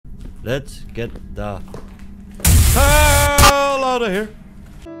Let's get the hell out of here.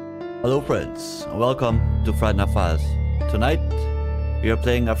 Hello friends, and welcome to FrightNight Files. Tonight we are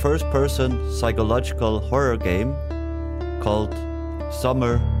playing a first-person psychological horror game called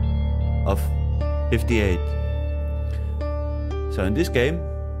Summer of 58. So in this game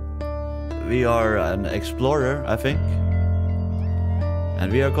we are an explorer, I think,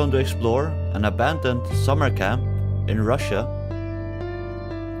 and we are going to explore an abandoned summer camp in Russia,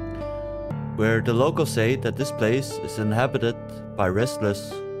 where the locals say that this place is inhabited by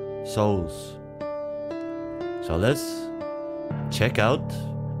restless souls. So let's check out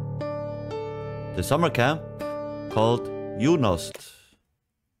the summer camp called Yunost.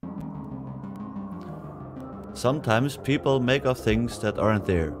 Sometimes people make up things that aren't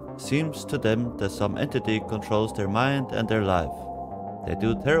there. Seems to them that some entity controls their mind and their life. They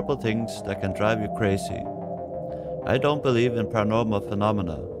do terrible things that can drive you crazy. I don't believe in paranormal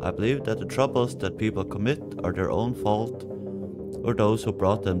phenomena. I believe that the troubles that people commit are their own fault or those who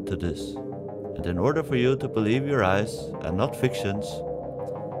brought them to this. And in order for you to believe your eyes and not fictions,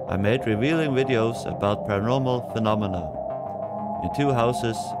 I made revealing videos about paranormal phenomena in two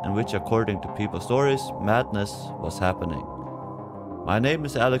houses in which, according to people's stories, madness was happening. My name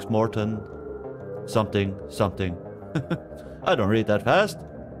is Alex Morton. Something. I don't read that fast.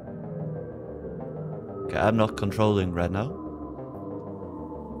 Okay, I'm not controlling right now.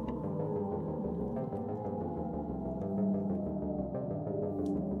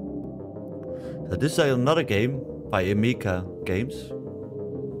 So this is another game by Emika Games.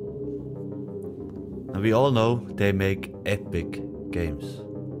 And we all know they make epic games.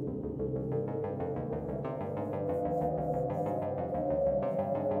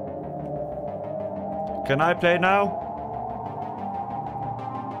 Can I play now?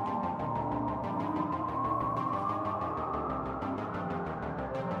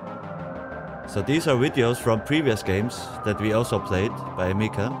 So these are videos from previous games that we also played by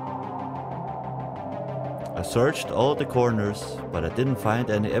Emika. I searched all the corners, but I didn't find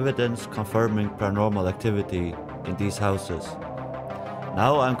any evidence confirming paranormal activity in these houses.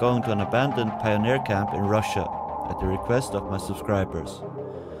 Now I'm going to an abandoned pioneer camp in Russia at the request of my subscribers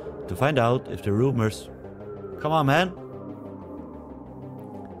to find out if the rumors... Come on, man!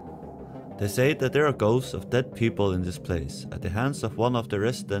 They say that there are ghosts of dead people in this place. At the hands of one of the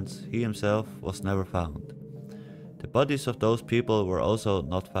residents, he himself was never found. The bodies of those people were also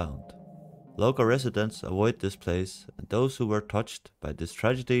not found. Local residents avoid this place, and those who were touched by this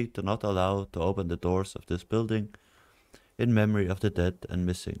tragedy do not allow to open the doors of this building in memory of the dead and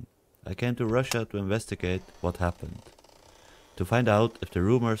missing. I came to Russia to investigate what happened, to find out if the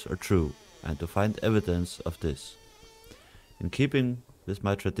rumors are true, and to find evidence of this. In keeping with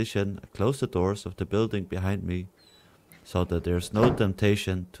my tradition, I close the doors of the building behind me so that there's no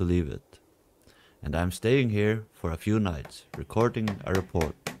temptation to leave it. And I'm staying here for a few nights, recording a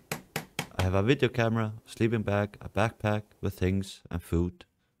report. I have a video camera, a sleeping bag, a backpack with things and food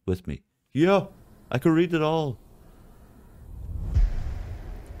with me. Yeah, I could read it all.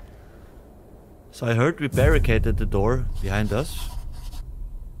 So I heard we barricaded the door behind us.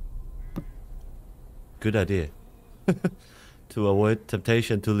 Good idea. To avoid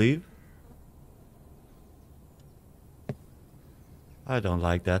temptation to leave. I don't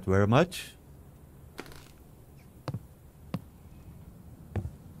like that very much.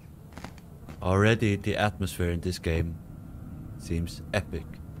 Already the atmosphere in this game seems epic.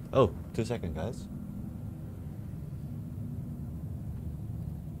 Oh, 2 seconds, guys.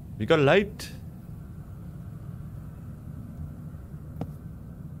 We got a light.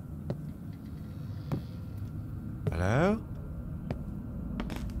 Hello?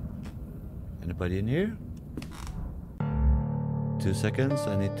 Anybody in here? 2 seconds,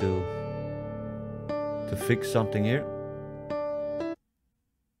 I need to fix something here.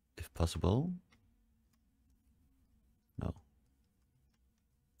 If possible. No.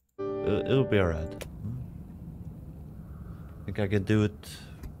 It'll be alright. I think I can do it.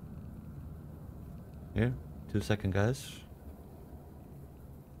 Here, 2 seconds, guys.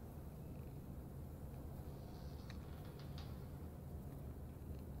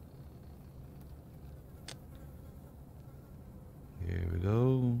 Here we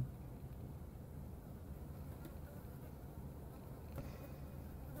go.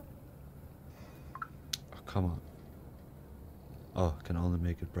 Oh, come on. Oh, I can only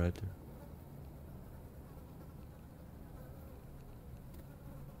make it brighter.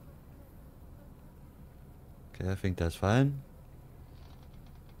 Okay, I think that's fine.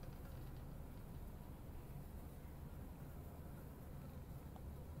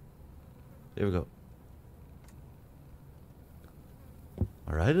 Here we go.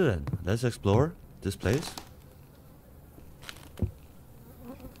 Alright then, let's explore this place.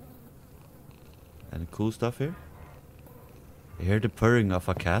 Any cool stuff here? I hear the purring of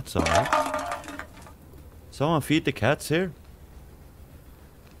a cat somewhere. Someone feed the cats here?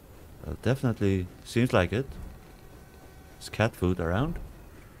 Well, definitely seems like it. There's cat food around.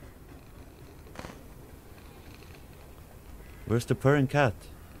 Where's the purring cat?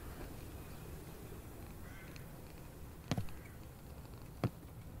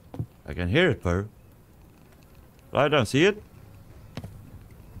 I can hear it purr. But I don't see it.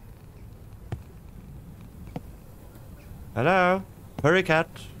 Hello? Purry cat.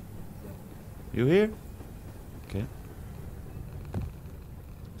 You here? Okay.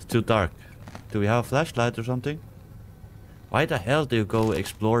 It's too dark. Do we have a flashlight or something? Why the hell do you go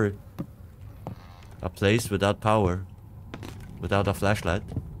explore a place without power? Without a flashlight?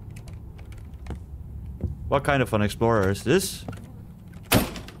 What kind of an explorer is this?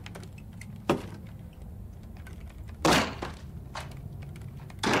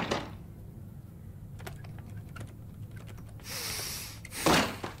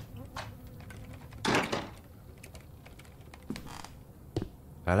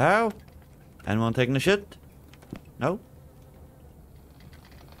 Hello? Anyone taking a shit? No?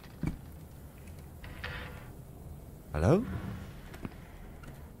 Hello?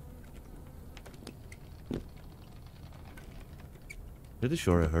 Pretty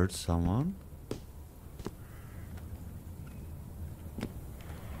sure I heard someone.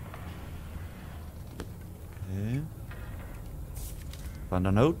 Okay. Found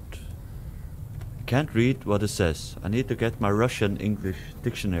a note. I can't read what it says. I need to get my Russian English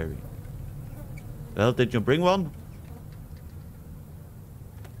dictionary. Well, did you bring one?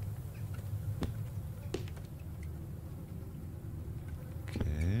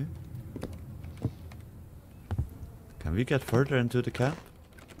 Okay. Can we get further into the camp?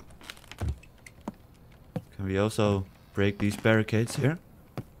 Can we also break these barricades here?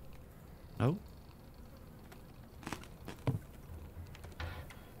 No?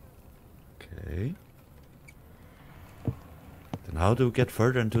 Okay. Then how do we get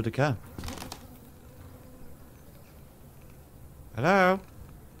further into the camp? Hello?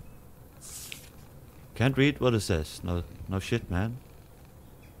 Can't read what it says. No shit, man.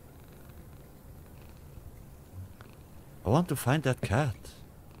 I want to find that cat.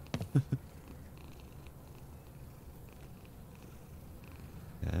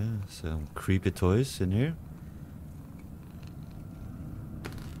 Yeah, some creepy toys in here.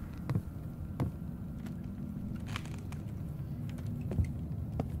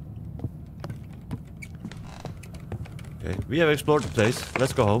 Okay, we have explored the place.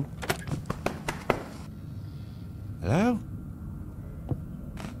 Let's go home. Hello?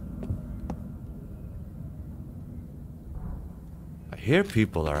 I hear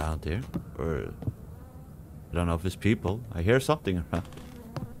people around here. Or I don't know if it's people. I hear something around.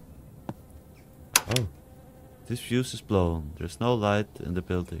 Oh. This fuse is blown. There's no light in the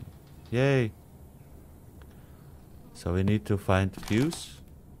building. Yay. So we need to find the fuse,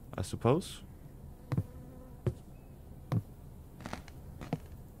 I suppose.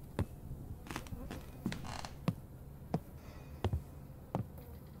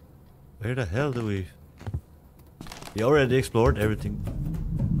 Where the hell do we... We already explored everything.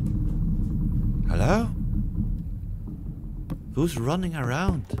 Hello? Who's running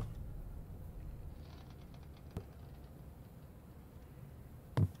around?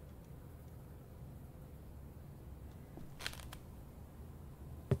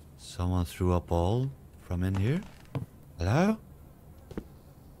 Someone threw a ball from in here? Hello?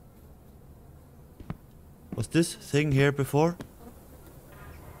 Was this thing here before?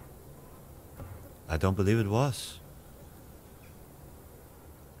 I don't believe it was.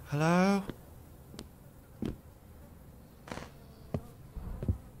 Hello?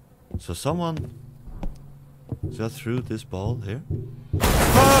 So someone just threw this ball here?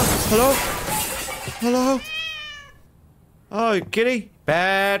 Ah! Hello? Hello? Oh, kitty?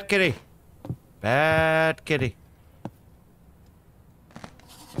 Bad kitty. Bad kitty.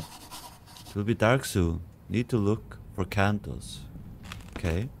 It will be dark soon. Need to look for candles.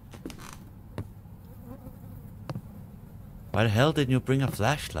 Okay. Why the hell didn't you bring a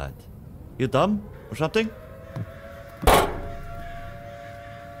flashlight? You dumb or something?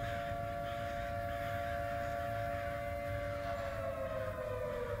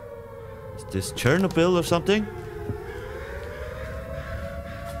 Is this Chernobyl or something?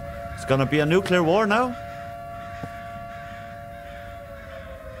 It's gonna be a nuclear war now?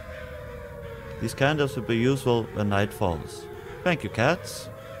 These candles will be useful when night falls. Thank you, cats.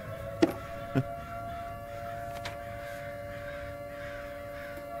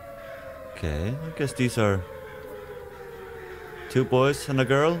 Okay, I guess these are two boys and a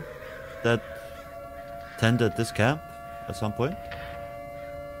girl that tended this camp at some point.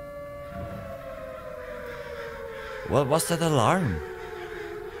 What was that alarm?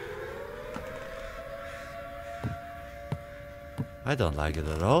 I don't like it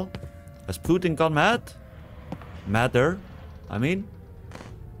at all. Has Putin gone mad? Madder, I mean.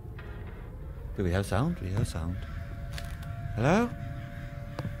 Do we have sound? We have sound. Hello?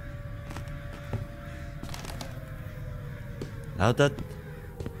 Now that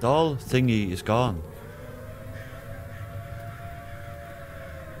doll thingy is gone.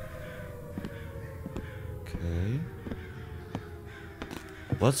 Okay.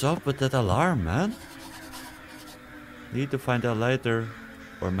 What's up with that alarm, man? Need to find a lighter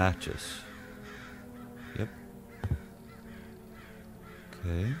or matches. Yep.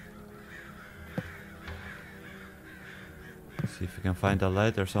 Okay. See if we can find a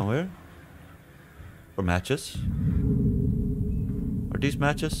lighter somewhere. Or matches. Are these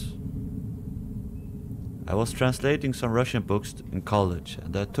matches? I was translating some Russian books in college,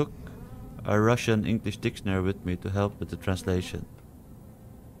 and I took a Russian English dictionary with me to help with the translation.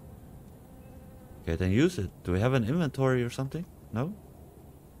 Okay, then use it. Do we have an inventory or something? No?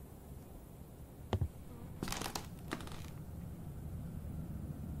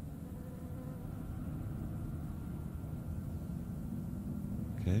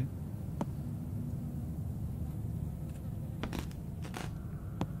 Okay.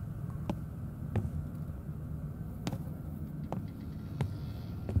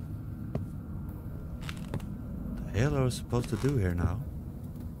 The hell are we supposed to do here now?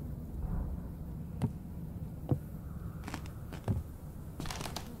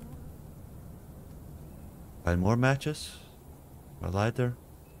 Find more matches? A lighter?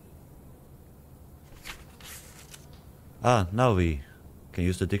 Ah, now we can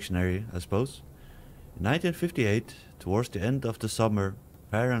use the dictionary, I suppose. In 1958, towards the end of the summer,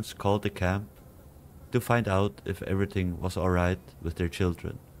 parents called the camp to find out if everything was alright with their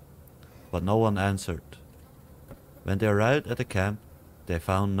children. But no one answered. When they arrived at the camp, they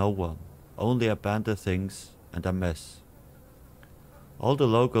found no one, only abandoned things and a mess. All the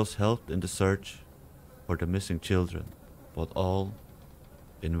locals helped in the search for the missing children, but all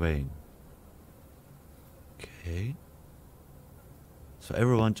in vain. Okay. So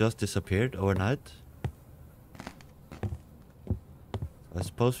everyone just disappeared overnight. I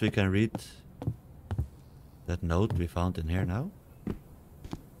suppose we can read that note we found in here now.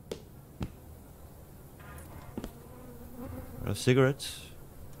 There are cigarettes.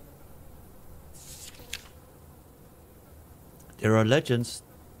 There are legends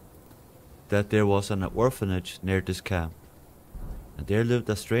that there was an orphanage near this camp, and there lived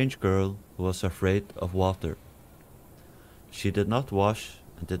a strange girl who was afraid of water. She did not wash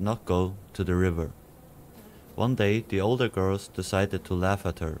and did not go to the river. One day the older girls decided to laugh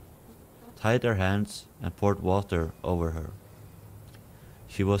at her, tied her hands and poured water over her.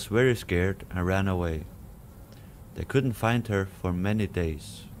 She was very scared and ran away. They couldn't find her for many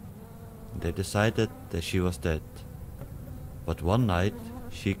days. They decided that she was dead. But one night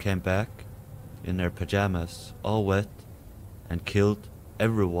she came back in her pajamas, all wet, and killed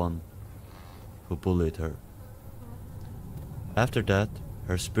everyone who bullied her. After that,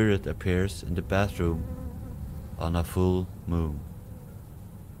 her spirit appears in the bathroom on a full moon.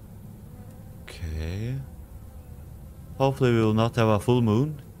 Okay. Hopefully we will not have a full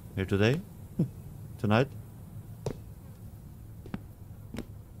moon here today. Tonight.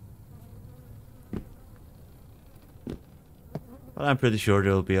 But I'm pretty sure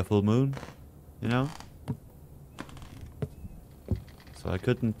there will be a full moon, you know? So I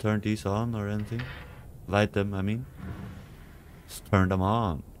couldn't turn these on or anything. Light them, I mean. Just turn them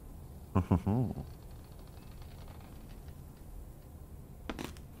on.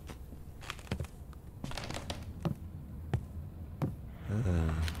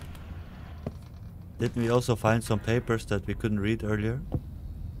 Didn't we also find some papers that we couldn't read earlier?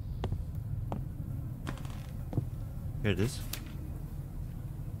 Here it is.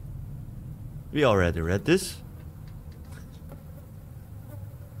 We already read this.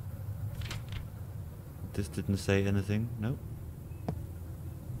 This didn't say anything, no?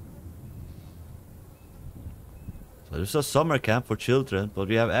 So there's a summer camp for children, but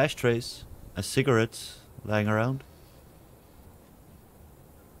we have ashtrays and cigarettes lying around.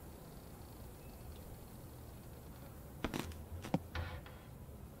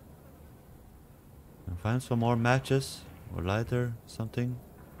 And find some more matches or lighter, something.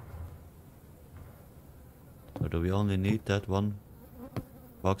 Or do we only need that one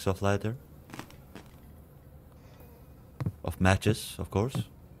box of lighter? Of matches, of course.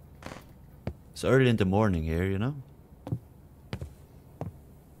 It's early in the morning here, you know?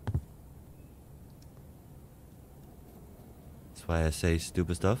 That's why I say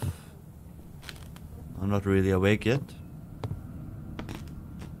stupid stuff. I'm not really awake yet.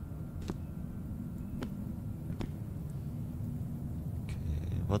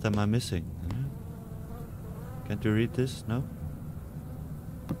 Okay, what am I missing? Can't you read this? No?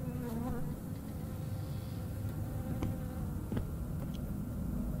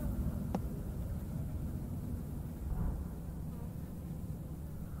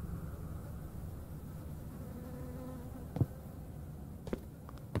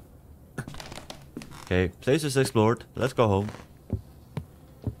 Okay, place is explored. Let's go home.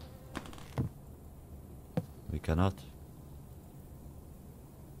 We cannot.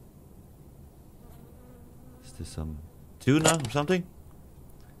 Is this some tuna or something?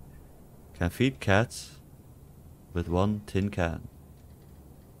 Can feed cats with one tin can.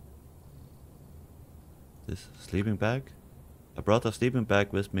 This sleeping bag? I brought a sleeping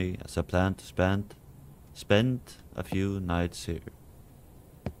bag with me as I planned to spend a few nights here.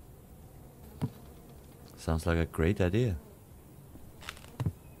 Sounds like a great idea.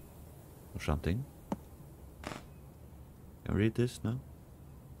 Or something. Can I read this now?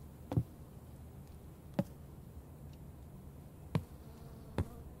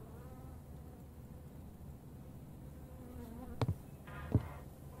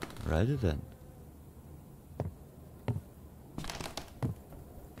 Write it then.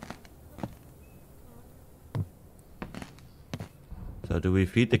 So do we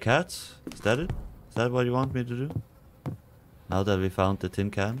feed the cats? Is that it? Is that what you want me to do? Now that we found the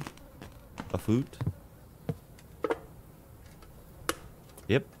tin can of food?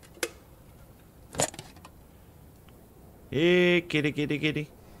 Yep. Hey, kitty, kitty, kitty.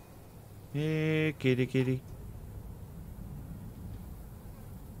 Hey, kitty, kitty.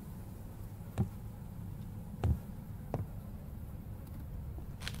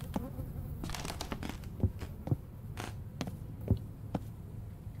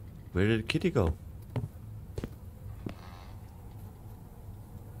 Where did kitty go?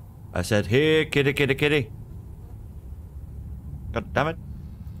 I said, here, kitty, kitty, kitty. God damn it.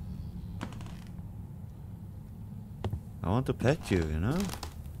 I want to pet you, you know?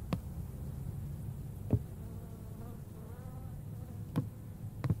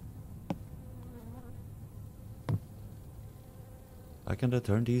 Why can't I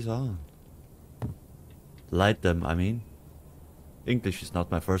turn these on? Light them, I mean. English is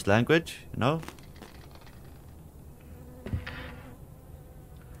not my first language, you know?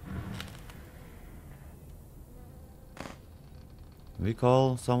 Can we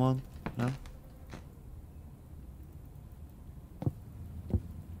call someone? No?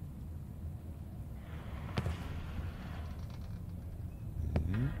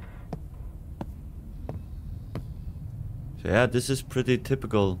 So yeah, this is pretty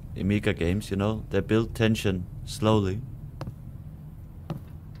typical Amiga games, you know? They build tension slowly.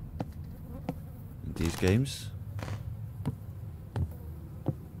 In these games.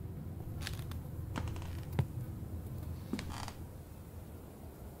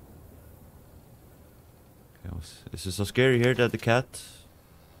 Is it so scary here that the cat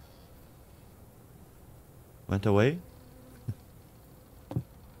went away?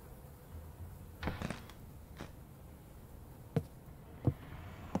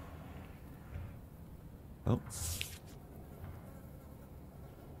 Oh.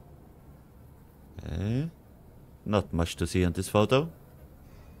 Not much to see in this photo.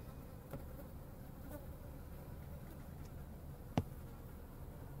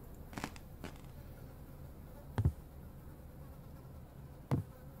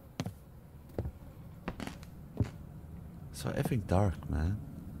 So effing dark, man.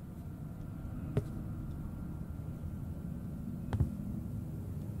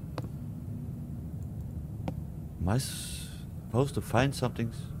 Am I supposed to find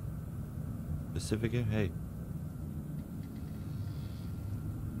something specific here? Hey.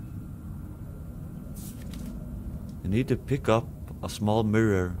 You need to pick up a small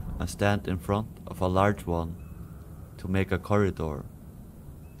mirror and stand in front of a large one to make a corridor.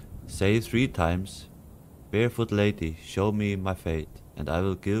 Say 3 times, "Barefoot lady, show me my fate, and I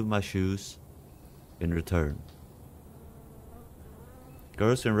will give my shoes in return."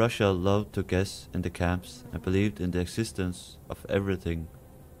 Girls in Russia loved to guess in the camps and believed in the existence of everything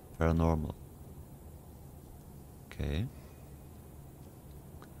paranormal. Okay.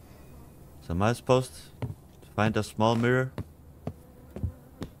 So am I supposed to find a small mirror?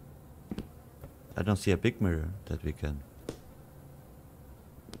 I don't see a big mirror that we can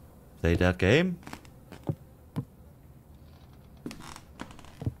play that game.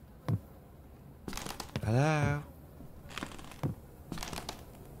 Hello?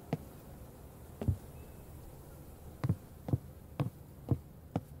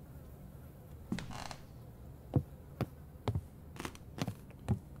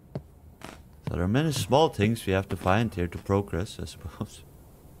 So there are many small things we have to find here to progress, I suppose.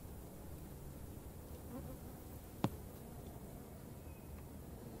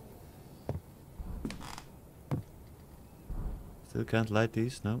 Still can't light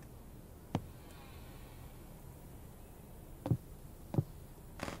these, no?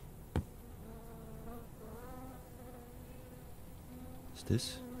 What's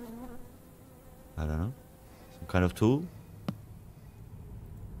this? I don't know. Some kind of tool?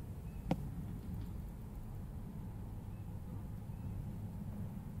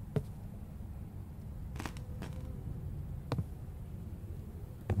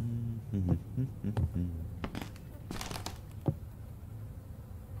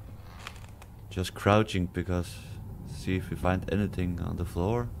 Just crouching because see if we find anything on the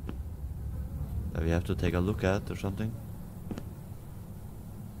floor that we have to take a look at or something.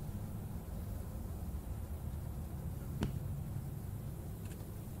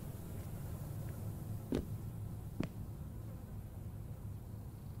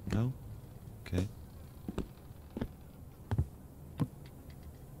 No? Okay.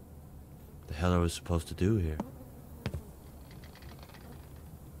 The hell are we supposed to do here?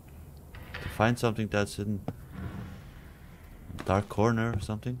 Find something that's in a dark corner or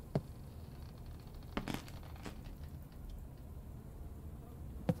something.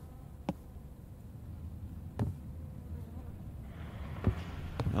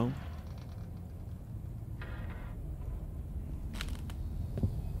 No.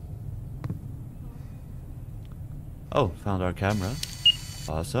 Oh, found our camera.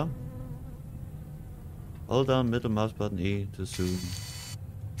 Awesome. Hold down middle mouse button E to zoom.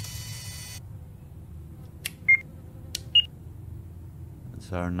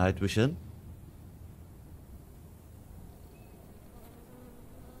 Our night vision.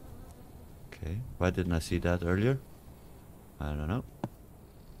 Okay, why didn't I see that earlier? I don't know.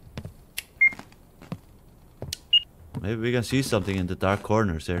 Maybe we can see something in the dark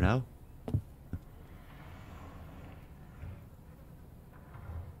corners there now.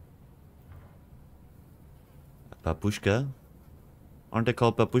 A babushka. Aren't they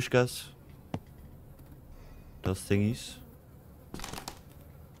called babushkas? Those thingies.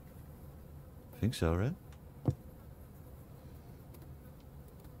 I think so, right?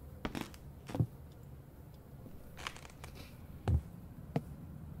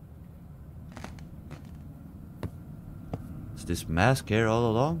 Is this mask here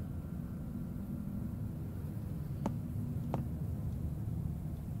all along?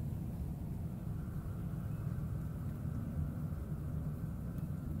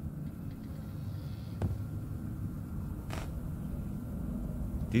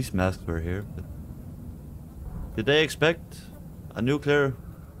 These masks were here, but did they expect a nuclear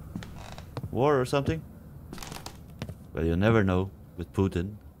war or something? Well, you never know with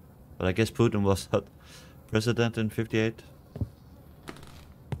Putin. But I guess Putin was not president in 58.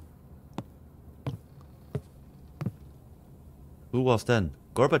 Who was then?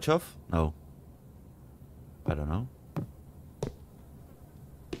 Gorbachev? No. I don't know.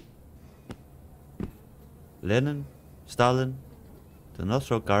 Lenin? Stalin? Do not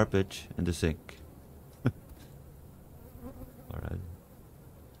throw garbage in the sink. Alright.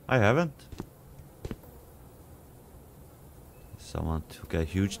 I haven't. Someone took a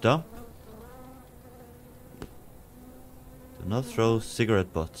huge dump. Do not throw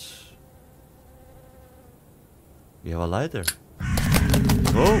cigarette butts. We have a lighter.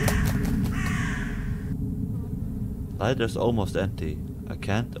 Oh! Lighter's almost empty. I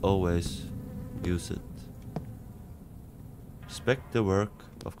can't always use it. Respect the work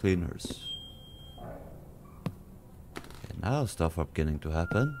of cleaners. Okay, now stuff are beginning to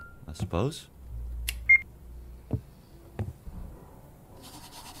happen, I suppose.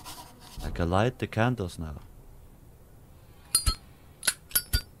 I can light the candles now.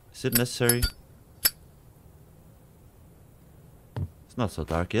 Is it necessary? It's not so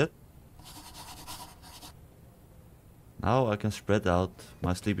dark yet. Now I can spread out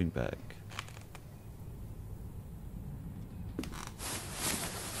my sleeping bag.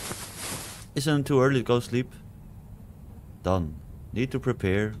 Isn't it too early to go sleep? Done. Need to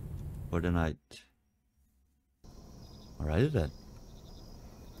prepare for the night. Alrighty then.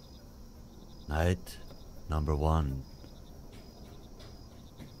 Night number 1.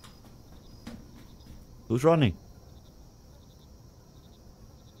 Who's running?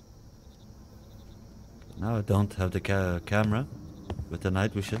 Now I don't have the camera with the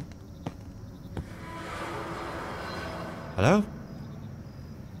night vision. Hello?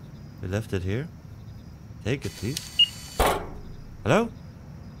 We left it here. Take it, please. Hello?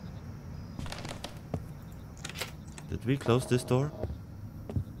 Did we close this door?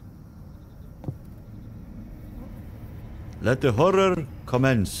 Let the horror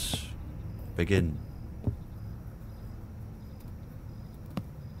commence. Begin.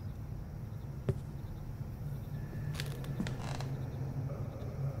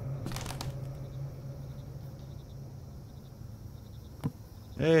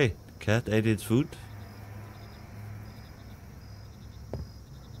 Hey, cat ate its food.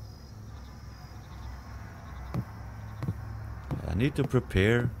 I need to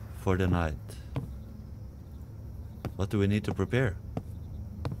prepare for the night. What do we need to prepare?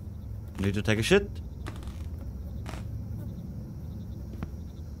 We need to take a shit?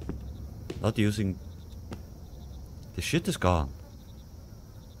 Not using... The shit is gone.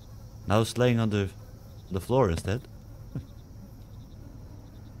 Now it's laying on the floor instead.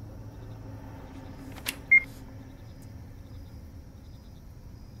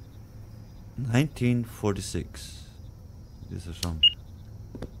 1946. These are some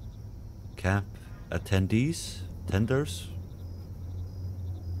camp attendees, tenders.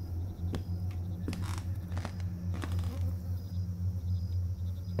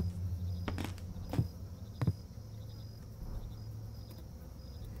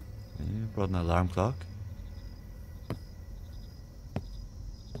 Okay, brought an alarm clock.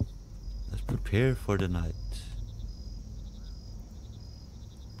 Let's prepare for the night.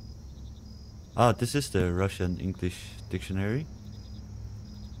 Ah, this is the Russian English dictionary.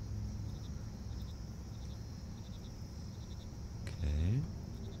 Okay.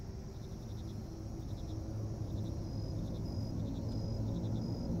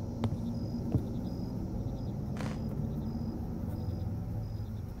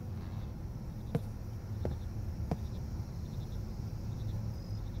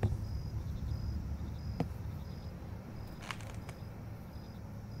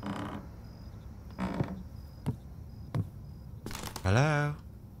 Hello?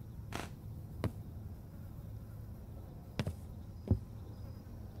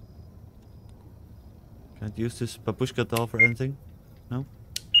 Can't use this babushka doll for anything? No?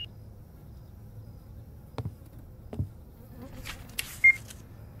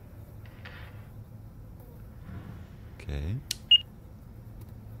 Okay.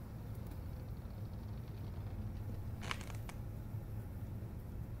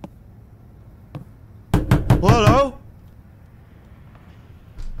 Hello?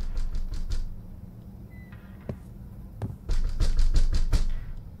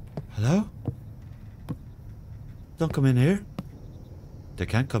 Hello? Don't come in here. They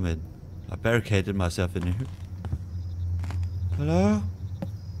can't come in. I barricaded myself in here. Hello?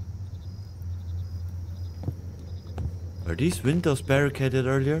 Were these windows barricaded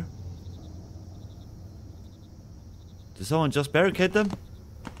earlier? Did someone just barricade them?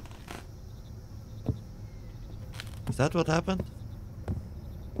 Is that what happened?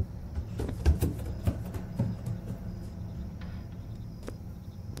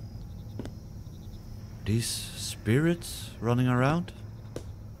 These spirits running around?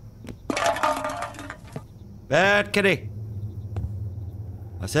 Bad kitty!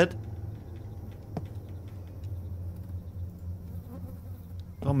 I said.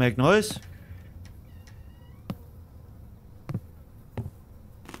 Don't make noise.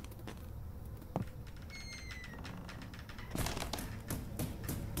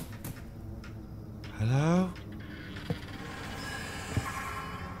 Hello?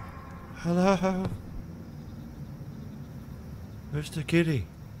 Hello? Where's the kitty?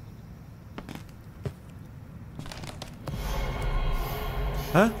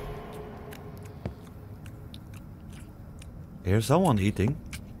 Huh? Here's someone eating.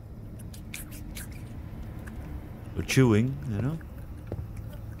 Or chewing, you know?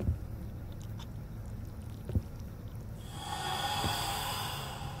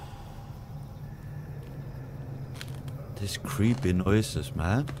 These creepy noises,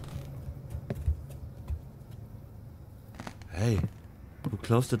 man. Hey, who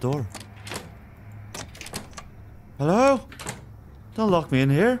closed the door? Hello? Don't lock me in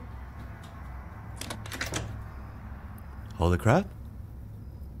here. Holy crap.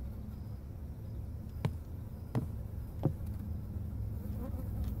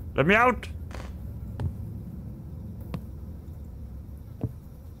 Let me out!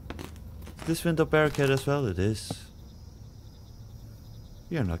 Is this window barricaded as well? It is.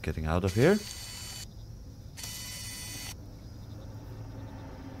 You're not getting out of here.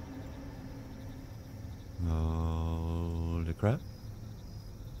 Holy crap.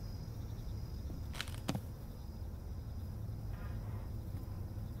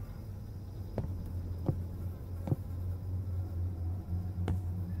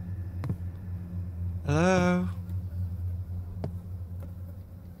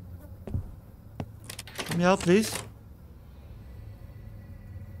 Let me out, please.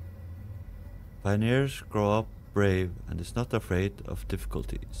 Pioneers grow up brave and is not afraid of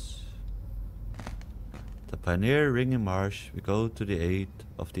difficulties. The pioneer ringing march, we go to the aid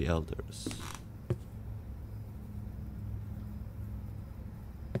of the elders.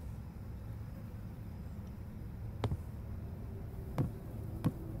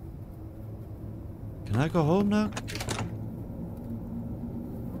 Can I go home now?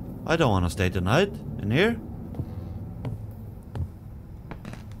 I don't want to stay the night in here.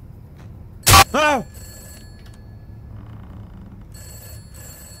 Ah!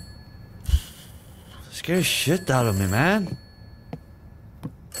 Scare shit out of me, man.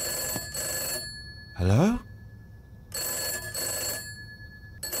 Hello?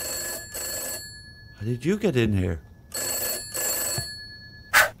 How did you get in here?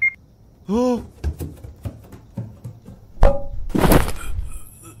 Oh!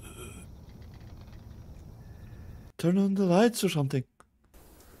 Turn on the lights or something.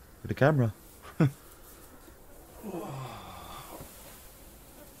 With the camera.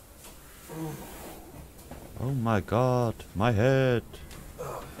 Oh my god, my head.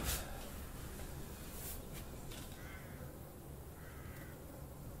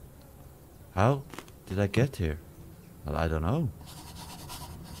 How did I get here? Well, I don't know.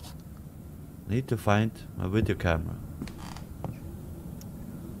 Need to find my video camera.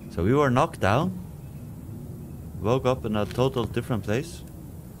 So we were knocked down. Woke up in a total different place.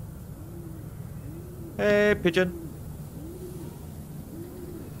 Hey, pigeon.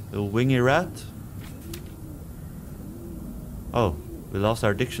 Little wingy rat. Oh, we lost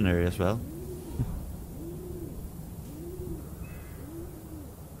our dictionary as well.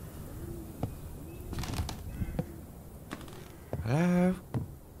 Hello?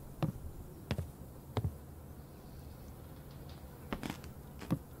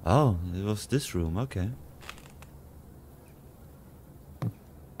 Oh, it was this room, okay.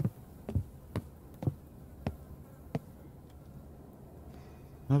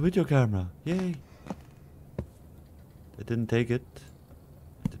 My video camera, yay! I didn't take it.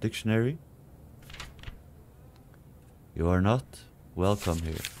 The dictionary. You are not welcome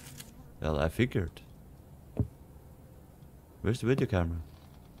here. Well, I figured. Where's the video camera?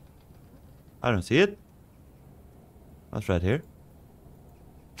 I don't see it. That's right here.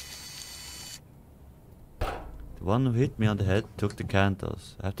 The one who hit me on the head took the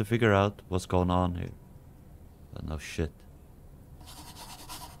candles. I have to figure out what's going on here. But no shit.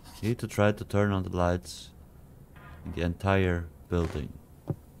 Need to try to turn on the lights in the entire building.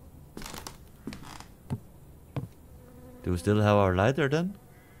 Do we still have our lighter then?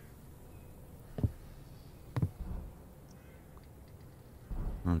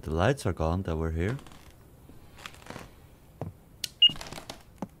 No, the lights are gone that were here.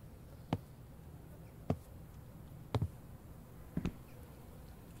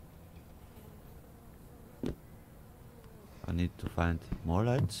 I need to find more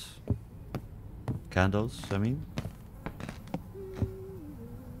lights. Candles, I mean.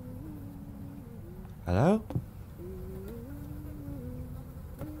 Hello?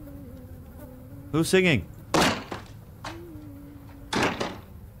 Who's singing?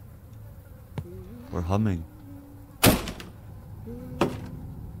 We're humming.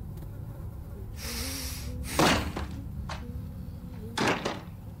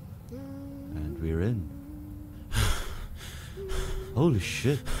 And we're in. Holy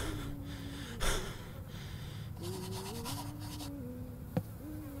shit.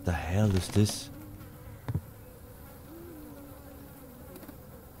 The hell is this?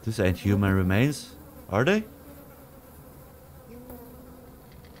 This ain't human remains, are they?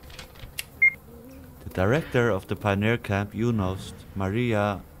 The director of the pioneer camp Yunost,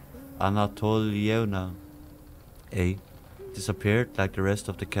 Maria Anatolievna A, disappeared like the rest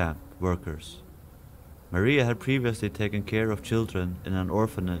of the camp workers. Maria had previously taken care of children in an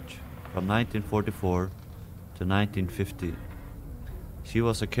orphanage from 1944 to 1950. She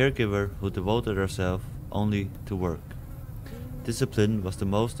was a caregiver who devoted herself only to work. Discipline was the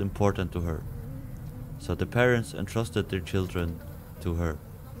most important to her, so the parents entrusted their children to her.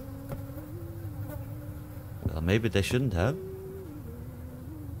 Well, maybe they shouldn't have.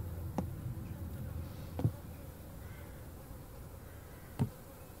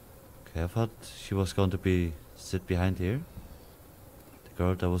 Okay, I thought she was going to sit behind here. The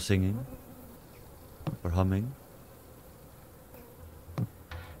girl that was singing or humming.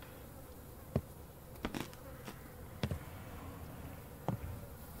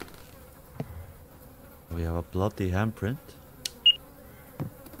 We have a bloody handprint.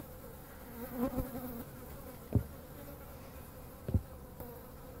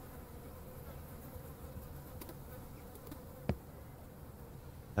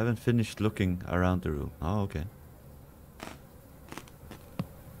 Haven't finished looking around the room. Oh, okay.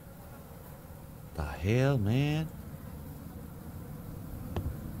 The hell, man?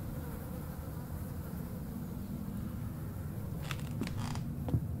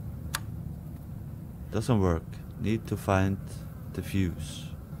 Doesn't work. Need to find the fuse.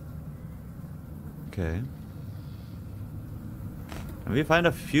 Okay. Can we find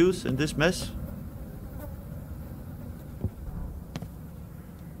a fuse in this mess?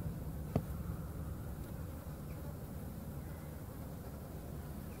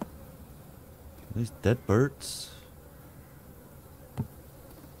 These dead birds.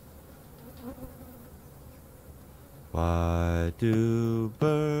 Why do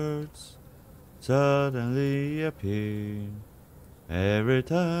birds suddenly appear every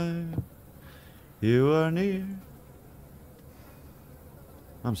time you are near?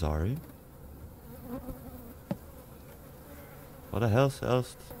 I'm sorry. What the hell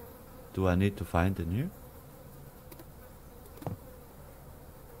else do I need to find in here?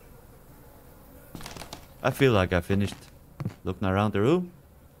 I feel like I finished looking around the room.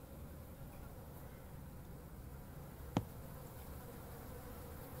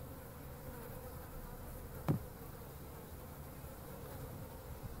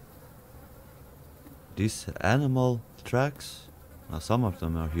 These animal tracks, now some of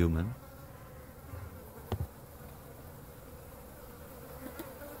them are human.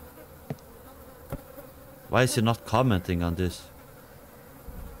 Why is he not commenting on this?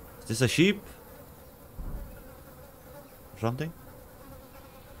 Is this a sheep? Or something?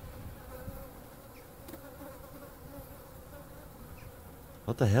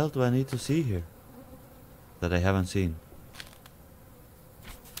 What the hell do I need to see here that I haven't seen?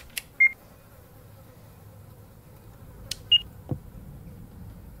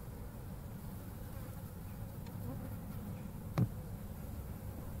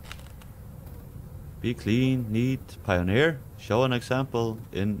 Be clean, neat, pioneer. Show an example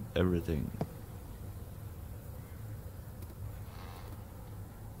in everything.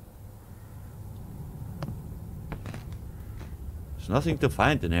 There's nothing to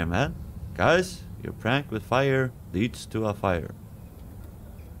find in here, man. Guys, your prank with fire leads to a fire.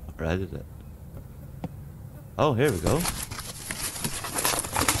 Alrighty then. Oh, here we go.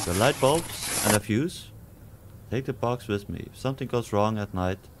 The light bulbs and a fuse. Take the box with me. If something goes wrong at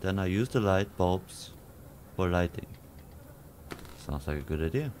night, then I use the light bulbs for lighting. Sounds like a good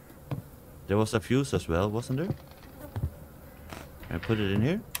idea. There was a fuse as well, wasn't there? Can I put it in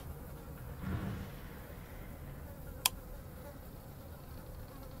here?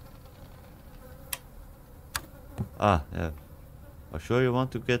 Ah, yeah. Are you sure you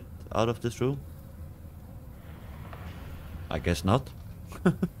want to get out of this room? I guess not.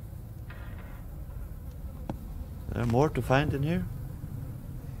 There more to find in here?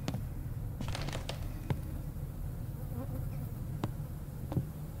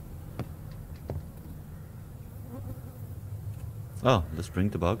 Oh, let's bring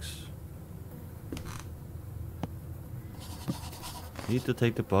the box. Need to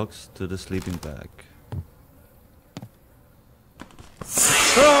take the box to the sleeping bag.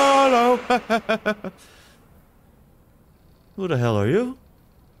 Oh no! Who the hell are you?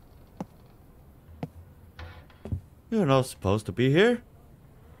 You're not supposed to be here.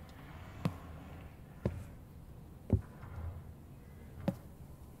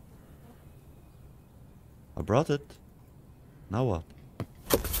 I brought it. Now what?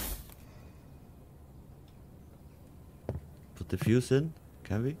 Put the fuse in,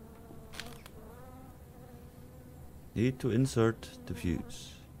 can we? Need to insert the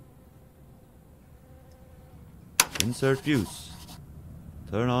fuse. Insert fuse.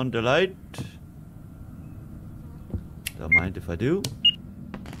 Turn on the light. Don't mind if I do.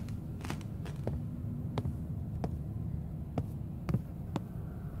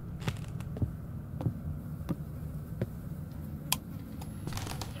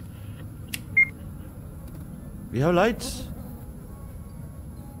 We have lights.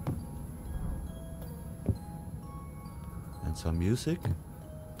 And some music.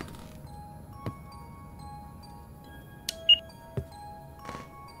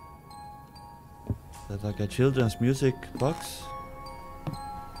 Is that like a children's music box?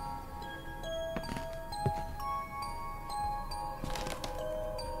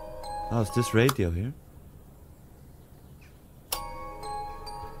 Oh, it's this radio here.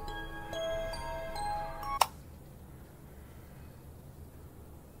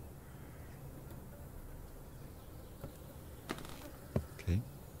 Okay.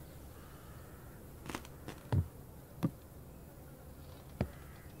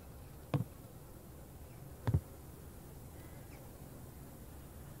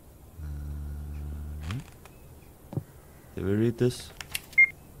 Do we read this?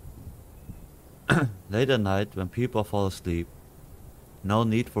 Late at night, when people fall asleep, no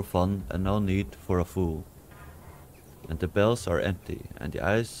need for fun and no need for a fool. And the bells are empty, and the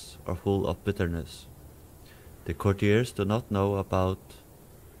eyes are full of bitterness. The courtiers do not know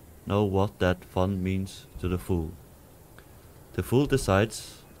what that fun means to the fool. The fool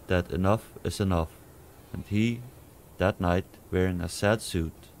decides that enough is enough, and he, that night, wearing a sad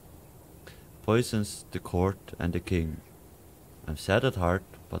suit, poisons the court and the king. I'm sad at heart,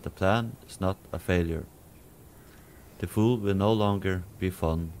 but the plan is not a failure. The fool will no longer be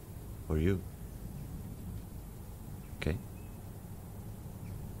fun for you. Okay.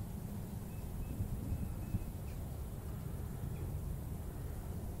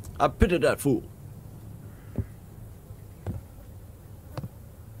 I pity that fool.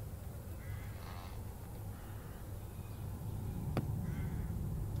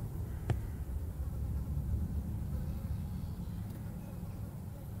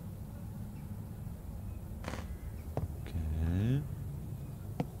 Okay.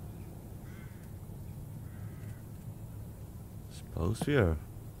 Suppose we have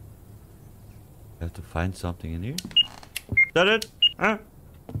to find something in here. Is that it? Huh?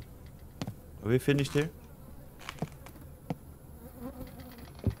 Are we finished here?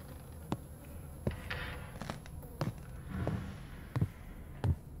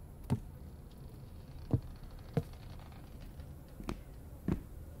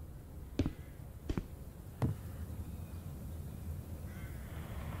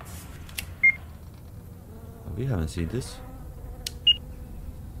 We haven't seen this.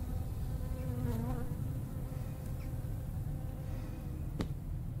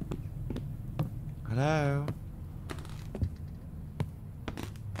 Hello?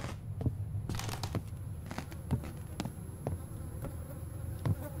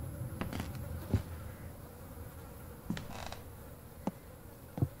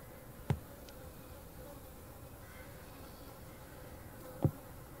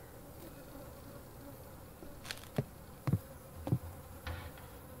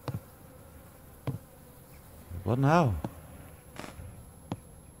 What now?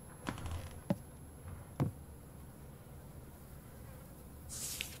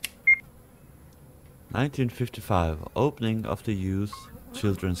 "1955, opening of the youth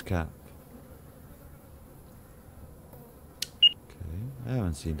children's camp." Okay, I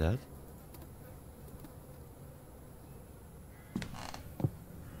haven't seen that.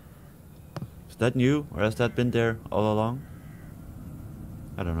 Is that new, or has that been there all along?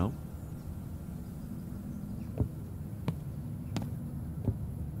 I don't know.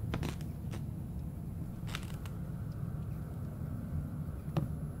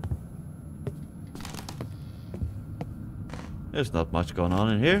 There's not much going on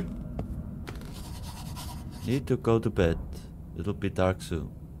in here. Need to go to bed. It'll be dark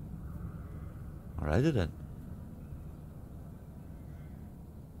soon. Alrighty then.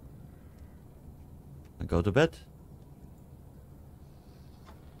 And go to bed.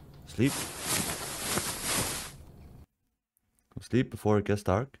 Sleep. Go sleep before it gets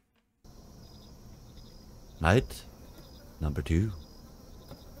dark. Night number 2.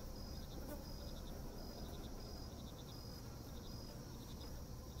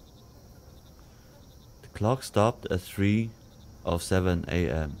 Clock stopped at 3:07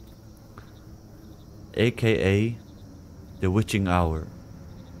 a.m. aka the witching hour.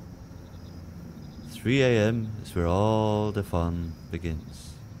 3 a.m. is where all the fun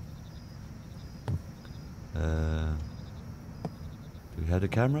begins. Do we have the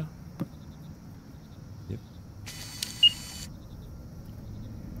camera? Yep.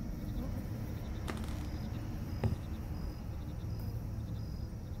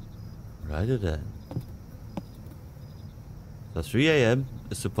 Righty then. So 3 a.m.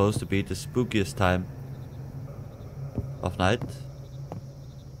 is supposed to be the spookiest time of night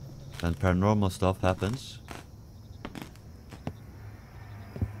when paranormal stuff happens.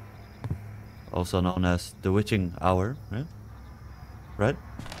 Also known as the witching hour, right? Right?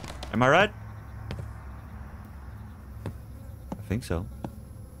 Am I right? I think so.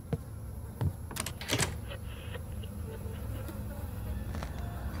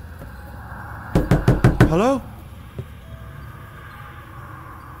 Hello?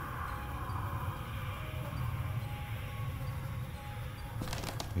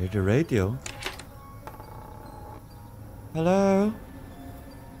 Hear the radio. Hello?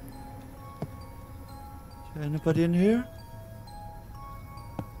 Is there anybody in here?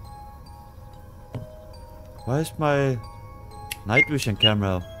 Why is my night vision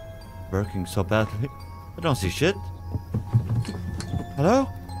camera working so badly? I don't see shit. Hello?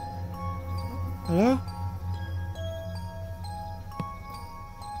 Hello?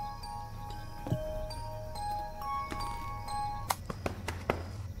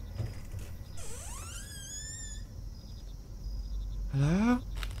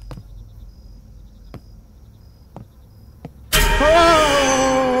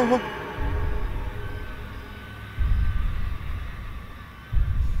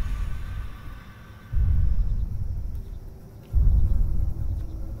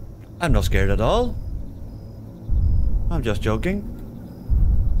 I'm not scared at all. I'm just joking.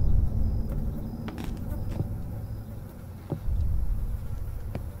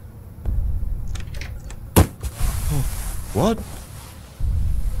 Oh, what?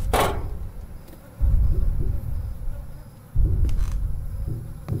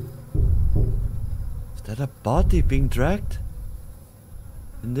 Is that a body being dragged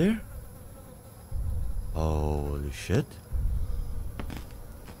in there? Holy shit.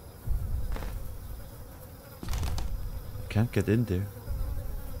 Can't get in there.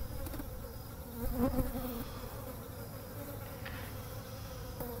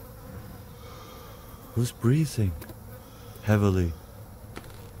 Who's breathing heavily?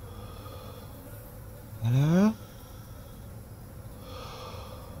 Hello?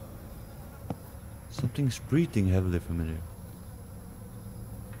 Something's breathing heavily from in here.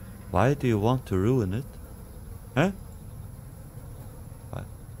 Why do you want to ruin it? Huh?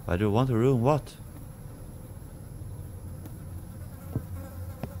 Why do you want to ruin what?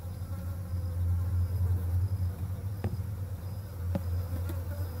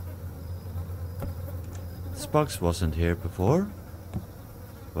 This box wasn't here before.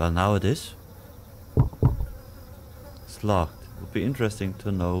 Well, now it is. It's locked. It would be interesting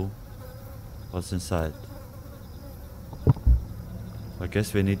to know what's inside. I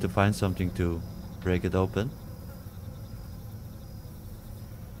guess we need to find something to break it open.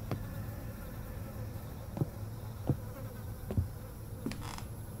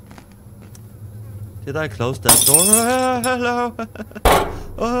 Did I close that door? Hello!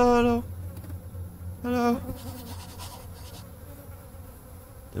 Oh, hello! Hello!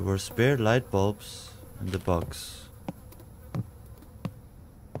 There were spare light bulbs in the box.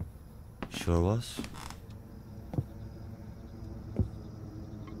 Sure was.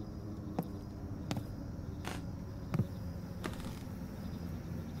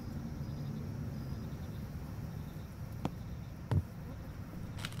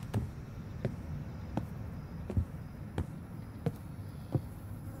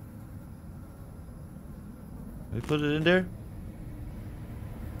 We put it in there?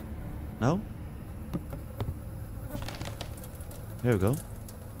 No? Here we go.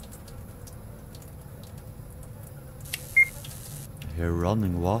 I hear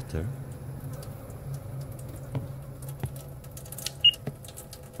running water.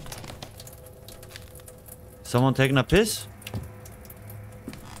 Someone taking a piss?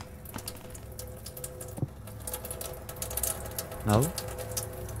 No?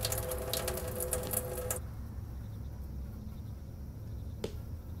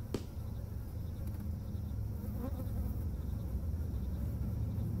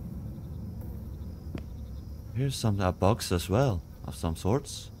 Here's a box as well, of some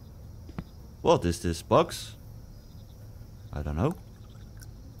sorts. What is this box? I don't know.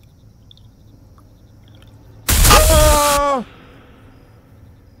 Ah!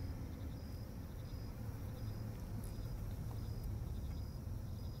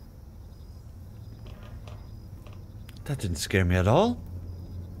 That didn't scare me at all.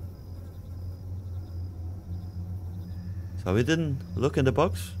 So we didn't look in the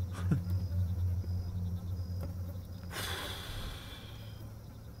box?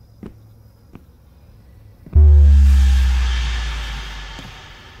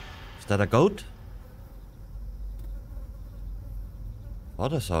 Is that a goat?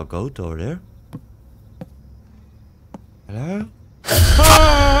 What, I saw a goat over there. Hello?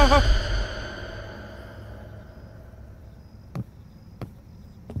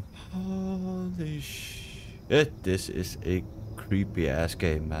 Holy shit, this is a creepy ass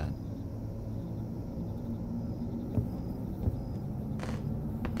game, man.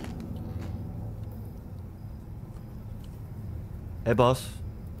 Hey boss,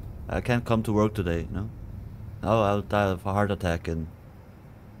 I can't come to work today, no? No, I'll die of a heart attack in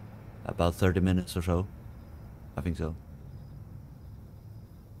about 30 minutes or so. I think so.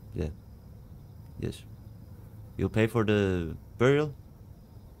 Yeah. Yes. You'll pay for the burial?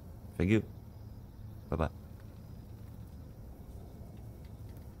 Thank you. Bye-bye.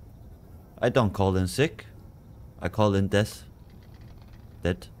 I don't call in sick. I call in death.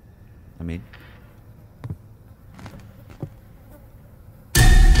 Dead. I mean.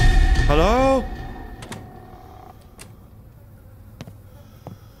 Hello?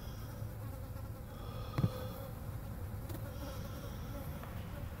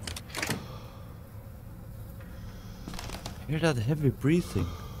 Hear that heavy breathing?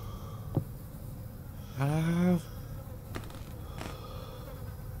 Hello?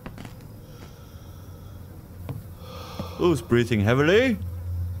 Who's breathing heavily?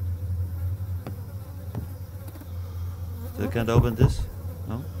 Still can't open this?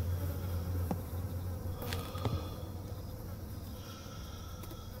 No?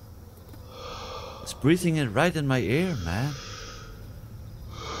 breathing it right in my ear, man.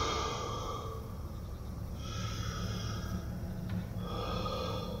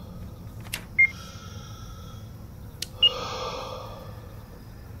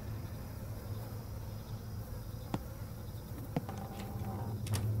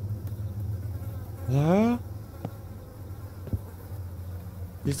 Hello?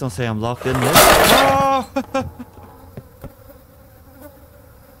 Please don't say I'm locked in here. Oh!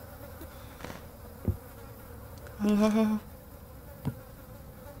 Hello?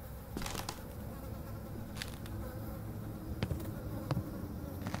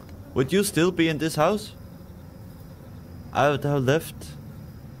 Would you still be in this house? I would have left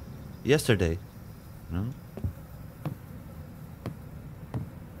yesterday. No?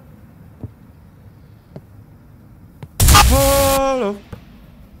 Hello?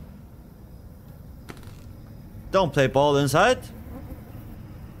 Don't play ball inside.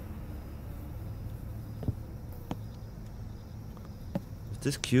 Is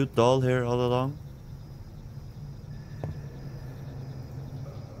this cute doll here all along?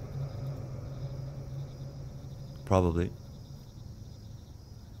 Probably.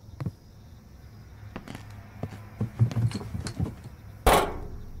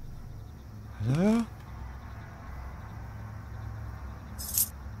 Hello?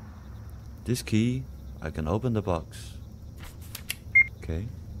 This key, I can open the box. Okay.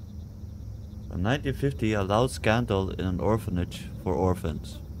 In 1950, a loud scandal in an orphanage for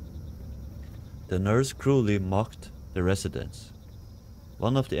orphans. The nurse cruelly mocked the residents.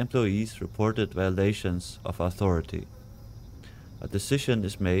 One of the employees reported violations of authority. A decision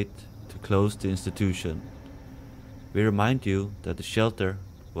is made to close the institution. We remind you that the shelter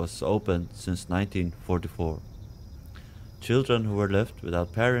was open since 1944. Children who were left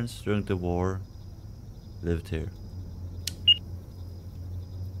without parents during the war lived here.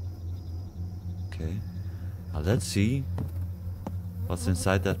 Okay, now let's see what's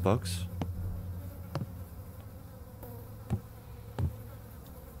inside that box.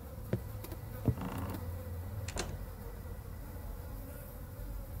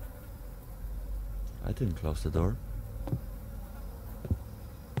 I didn't close the door.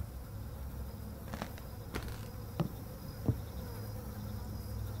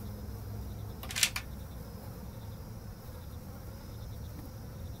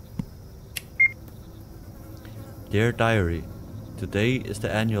 Dear Diary, today is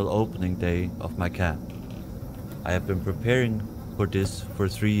the annual opening day of my camp. I have been preparing for this for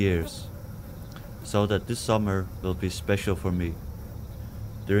 3 years, so that this summer will be special for me.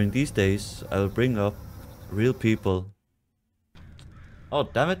 During these days, I will bring up real people. Oh,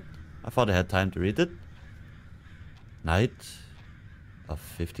 damn it. I thought I had time to read it. Night of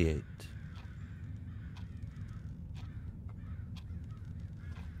 58.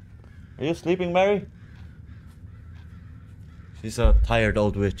 Are you sleeping, Mary? She's a tired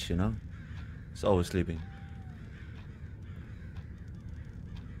old witch, you know? She's always sleeping.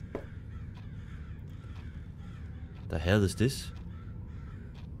 The hell is this?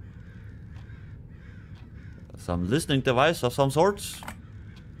 Some listening device of some sorts?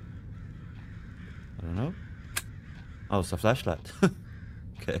 I don't know. Oh, it's a flashlight.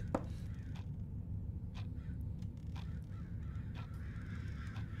 Okay.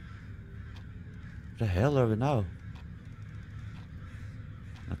 Where the hell are we now?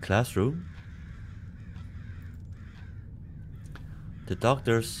 A classroom? The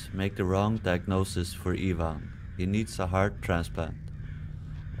doctors make the wrong diagnosis for Ivan. He needs a heart transplant.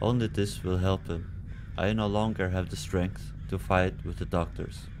 Only this will help him. I no longer have the strength to fight with the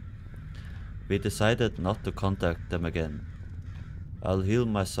doctors. We decided not to contact them again. I'll heal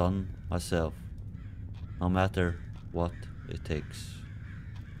my son myself, no matter what it takes.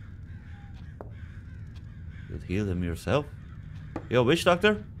 You'll heal him yourself? Yo, witch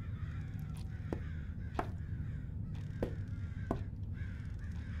doctor?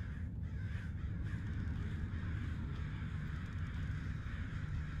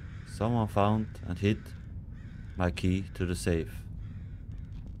 Someone found and hid my key to the safe.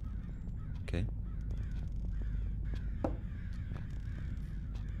 Okay.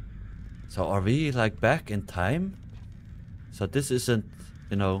 So are we like back in time? So this isn't,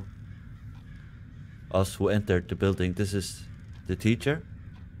 you know, us who entered the building. This is the teacher?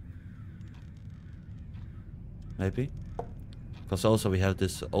 Maybe? Because also we have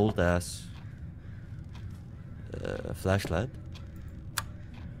this old ass flashlight.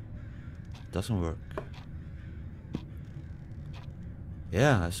 Doesn't work.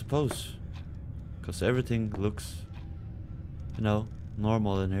 Yeah, I suppose. Because everything looks, you know,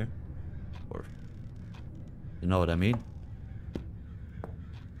 normal in here. Or, you know what I mean?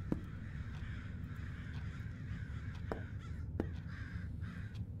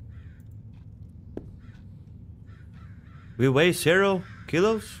 We weigh 0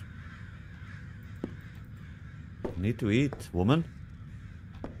 kilos? Need to eat, woman.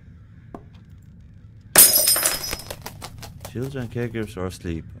 Children and caregivers are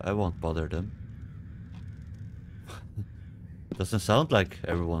asleep. I won't bother them. Doesn't sound like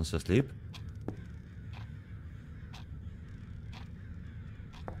everyone's asleep.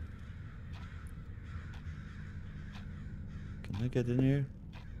 Can I get in here?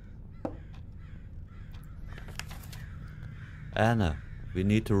 Anna, we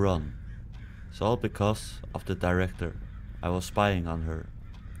need to run. It's all because of the director. I was spying on her.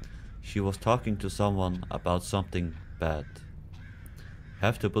 She was talking to someone about something bad.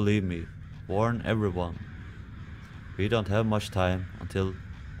 Have to believe me. Warn everyone. We don't have much time until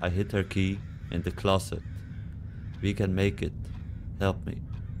I hit her key in the closet. We can make it. Help me.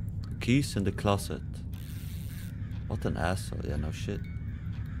 The key's in the closet. What an asshole. Yeah, no shit.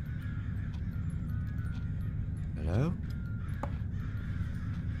 Hello?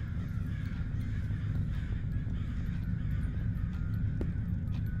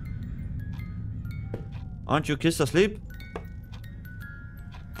 Aren't you kids asleep?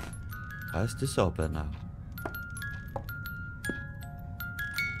 Why is this open now?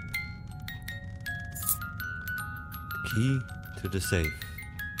 The key to the safe.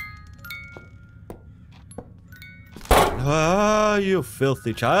 Ah, you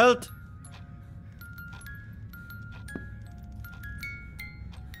filthy child!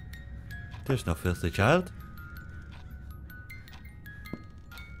 There's no filthy child.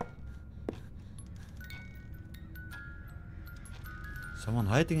 Someone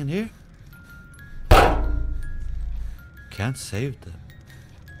hiding in here? Can't save them.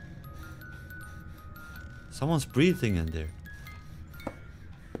 Someone's breathing in there.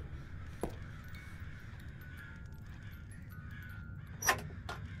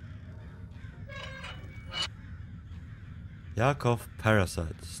 Yakov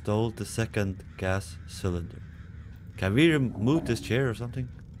Parasite stole the second gas cylinder. Can we remove this chair or something?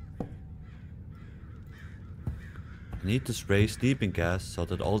 I need to spray sleeping gas so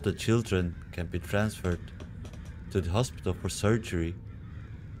that all the children can be transferred to the hospital for surgery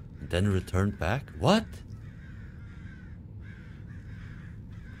and then returned back? What?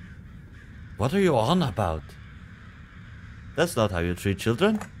 What are you on about? That's not how you treat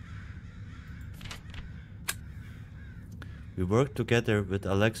children. We worked together with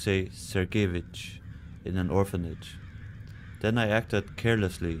Alexei Sergeyevich in an orphanage. Then I acted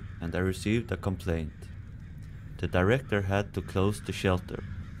carelessly and I received a complaint. The director had to close the shelter.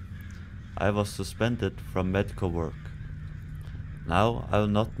 I was suspended from medical work. Now I will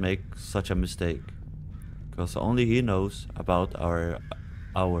not make such a mistake, because only he knows about our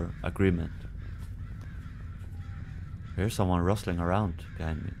agreement. Here's someone rustling around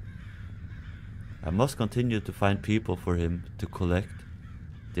behind me. I must continue to find people for him to collect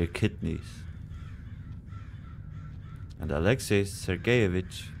their kidneys. And Alexei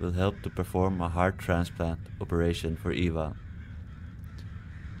Sergeyevich will help to perform a heart transplant operation for Ivan.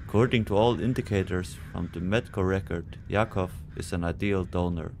 According to all indicators from the medical record, Yakov is an ideal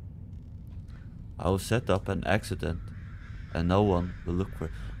donor. I will set up an accident and no one will look for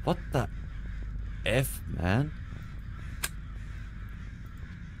it. What the F, man?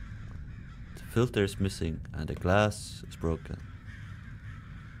 The filter is missing and the glass is broken.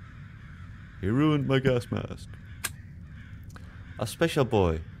 He ruined my gas mask. A special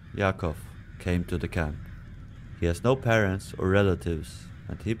boy, Yakov, came to the camp. He has no parents or relatives,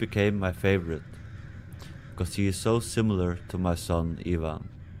 and he became my favorite, because he is so similar to my son Ivan.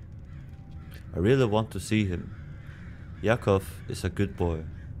 I really want to see him. Yakov is a good boy,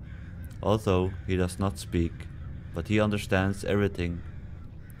 although he does not speak, but he understands everything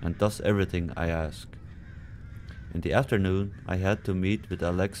and does everything I ask. In the afternoon, I had to meet with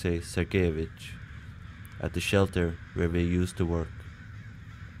Alexei Sergeyevich at the shelter where we used to work.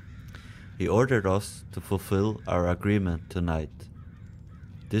 He ordered us to fulfill our agreement tonight.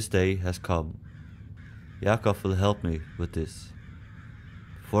 This day has come. Yakov will help me with this.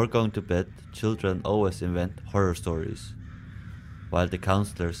 Before going to bed, children always invent horror stories, while the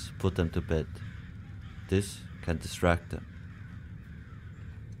counselors put them to bed. This can distract them.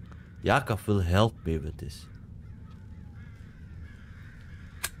 Yakov will help me with this.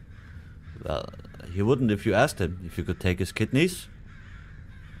 Well, he wouldn't if you asked him if you could take his kidneys.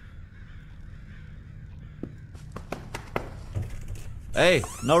 Hey,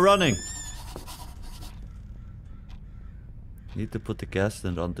 no running! Need to put the gas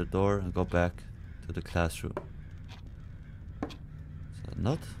cylinder on the door and go back to the classroom. So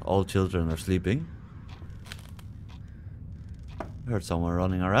not all children are sleeping. I heard someone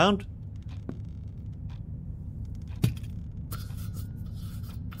running around.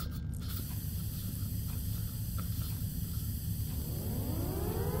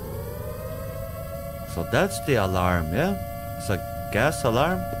 So that's the alarm, yeah? It's a gas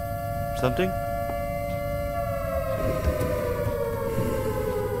alarm? Something?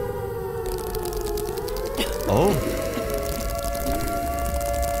 Oh.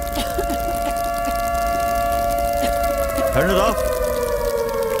 Turn it off.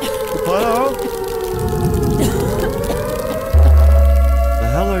 Hello? The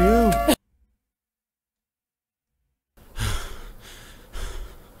hell are you?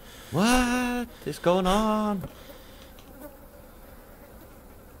 What is going on?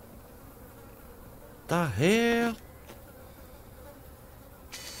 The hell?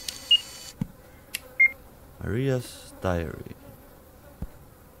 Maria's diary.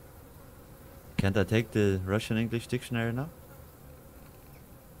 Can't I take the Russian English dictionary now?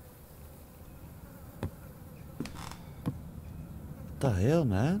 What the hell,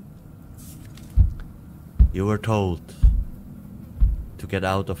 man? You were told to get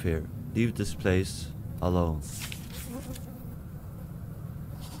out of here. Leave this place alone.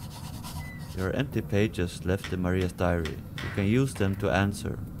 There are empty pages left in Maria's diary. You can use them to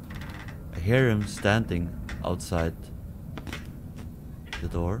answer. I hear him standing outside the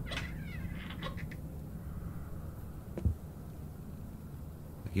door.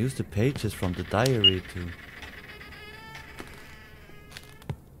 I can use the pages from the diary to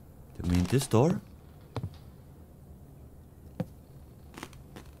mean this door?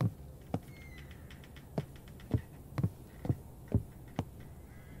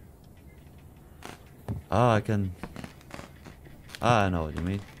 Ah, I can... Ah, I know what you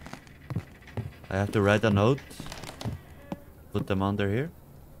mean. I have to write a note. Put them under here.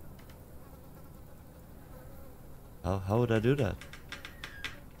 How would I do that?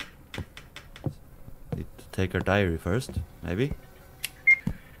 Need to take her diary first, maybe?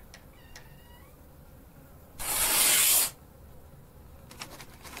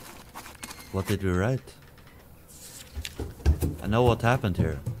 What did we write? I know what happened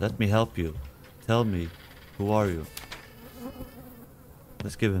here. Let me help you. Tell me, who are you?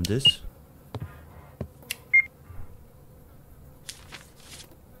 Let's give him this.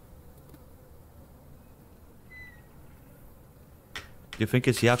 You think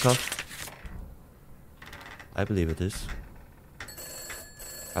it's Yakov? I believe it is.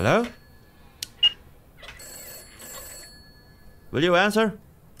 Hello? Will you answer?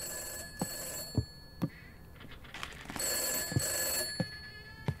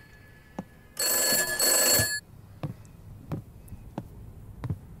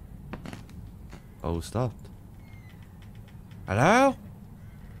 Oh, stopped. Hello?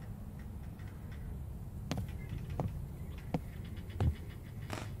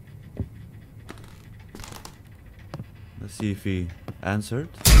 Let's see if he answered.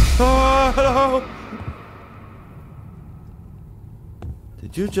 Oh, hello!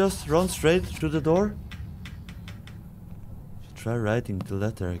 Did you just run straight through the door? Should try writing the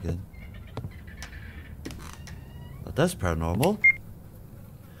letter again. But that's paranormal.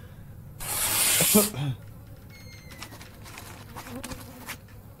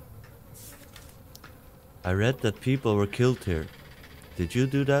 I read that people were killed here. Did you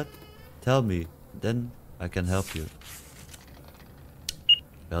do that? Tell me, then I can help you.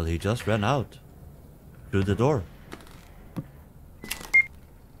 Well, he just ran out. Through the door.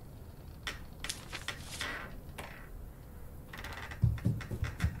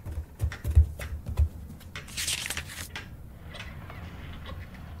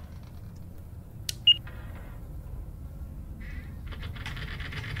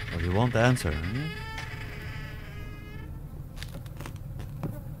 Well, you won't answer, huh?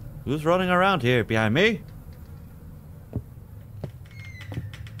 Who's running around here behind me?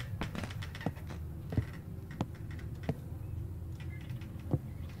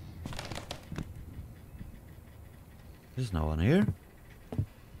 There's no one here.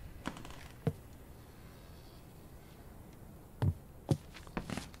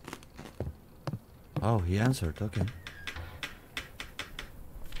 Oh, he answered, okay.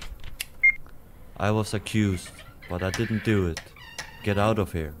 I was accused, but I didn't do it. Get out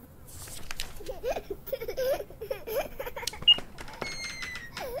of here.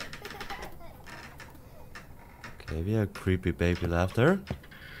 Okay, we have creepy baby laughter.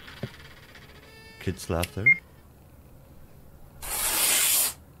 Kids laughter.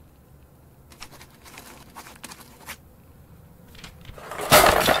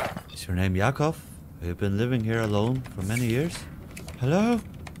 Is your name Yakov? Have you been living here alone for many years? Hello?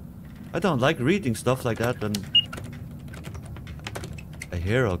 I don't like reading stuff like that when I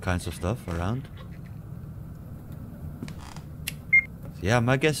hear all kinds of stuff around. Yeah,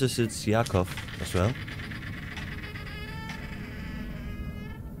 my guess is it's Yakov as well.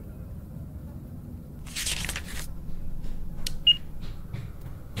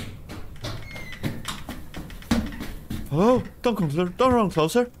 Hello? Don't come closer. Don't run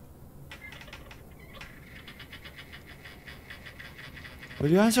closer. Will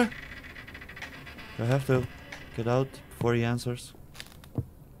you answer? Do I have to get out before he answers?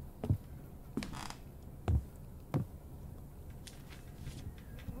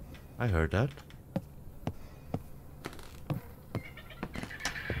 I heard that.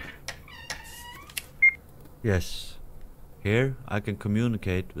 Yes. Here I can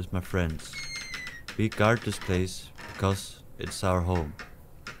communicate with my friends. We guard this place because it's our home.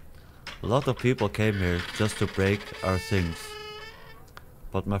 A lot of people came here just to break our things.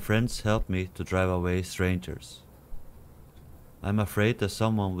 But my friends helped me to drive away strangers. I'm afraid that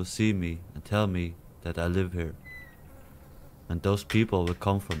someone will see me and tell me that I live here. And those people will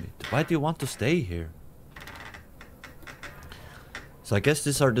come for me. Why do you want to stay here? So I guess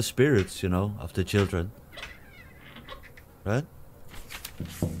these are the spirits, you know, of the children. Right?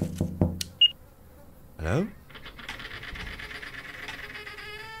 Hello?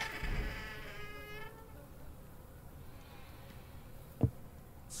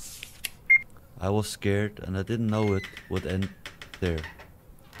 I was scared and I didn't know it would end there.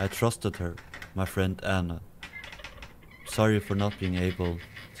 I trusted her, my friend Anna. Sorry for not being able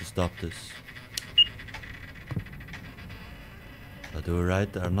to stop this. Do we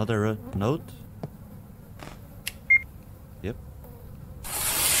write another note? Yep.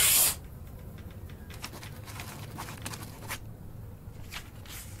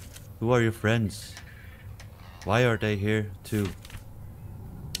 Who are your friends? Why are they here too?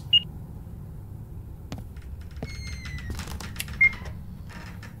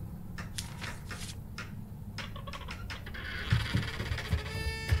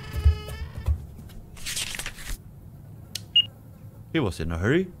 He was in a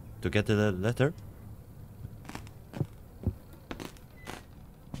hurry to get to the letter.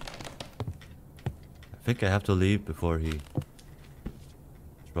 I think I have to leave before he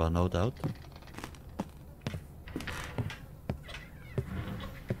throws a note out.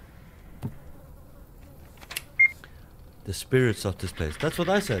 The spirits of this place. That's what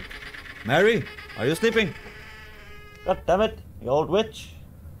I said. Mary, are you sleeping? God damn it, you old witch.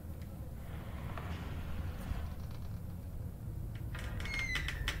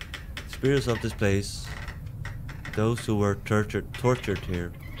 Spirits of this place, those who were tortured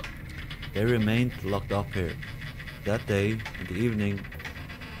here, they remained locked up here. That day, in the evening,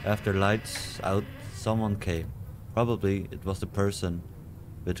 after lights out, someone came. Probably it was the person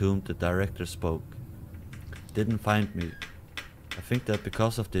with whom the director spoke. Didn't find me. I think that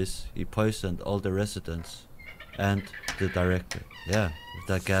because of this, he poisoned all the residents and the director. Yeah, with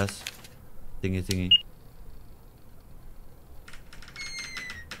that gas thingy.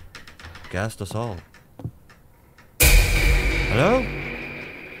 Gassed us all. Hello?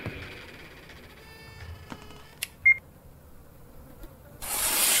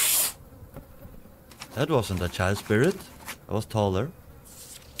 That wasn't a child spirit. I was taller.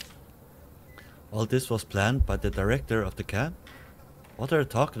 All this was planned by the director of the camp? What are you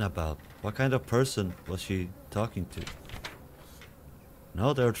talking about? What kind of person was she talking to?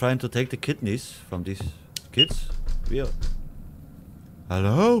 No, they were trying to take the kidneys from these kids.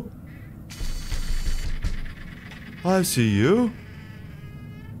 Hello? I see you.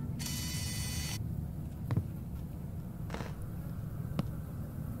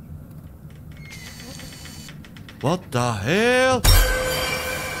 What the hell?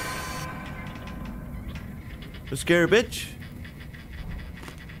 You scary bitch.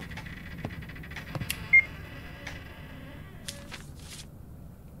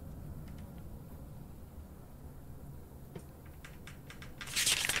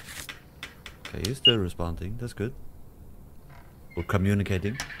 Okay, he's still responding. That's good. We're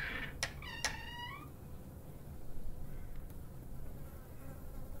communicating.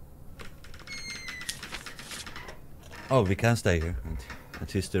 Oh, we can stay here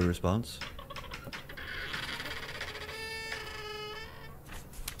and he still responds.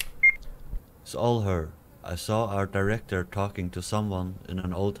 It's all her. I saw our director talking to someone in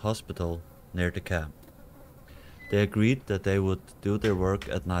an old hospital near the camp. They agreed that they would do their work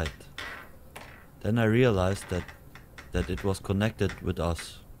at night. Then I realized that it was connected with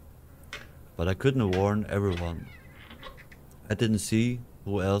us. But I couldn't warn everyone. I didn't see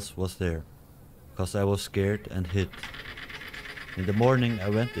who else was there, because I was scared and hid. In the morning I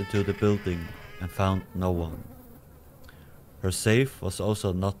went into the building and found no one. Her safe was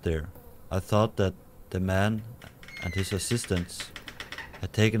also not there. I thought that the man and his assistants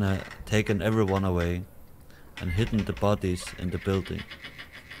had taken everyone away and hidden the bodies in the building.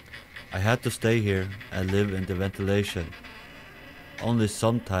 I had to stay here and live in the ventilation. Only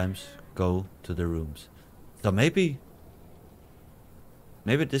sometimes go to the rooms. So maybe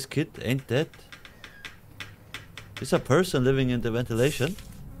Maybe this kid ain't dead. Is a person living in the ventilation?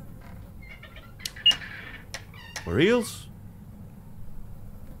 For reals?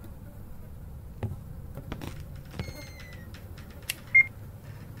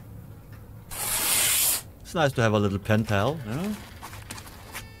 It's nice to have a little pen pal, you know?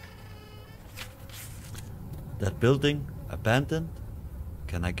 That building, abandoned.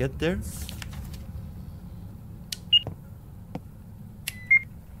 Can I get there?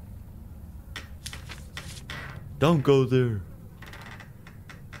 Don't go there.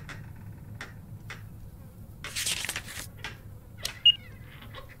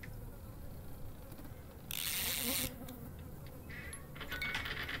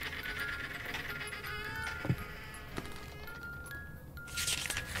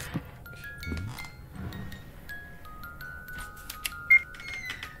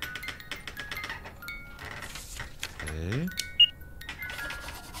 Okay.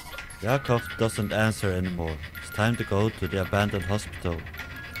 Yakov doesn't answer anymore. It's time to go to the abandoned hospital.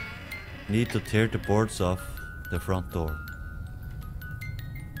 Need to tear the boards off the front door.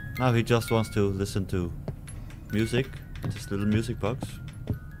 Now he just wants to listen to music. This little music box.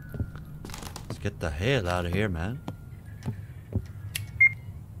 Let's get the hell out of here, man.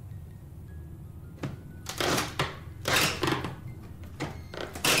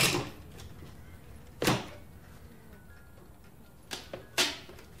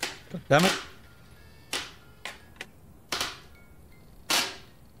 God damn it.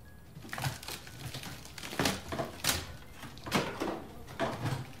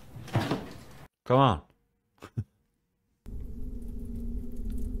 Come on.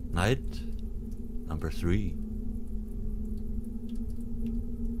 Night number 3.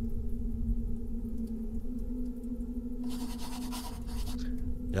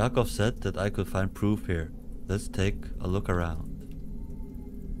 Yakov said that I could find proof here. Let's take a look around.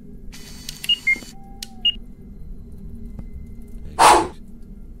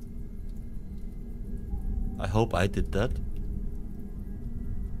 I hope I did that.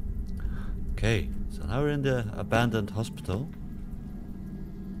 Okay, so now we're in the abandoned hospital.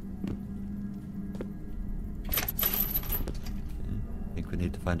 I think we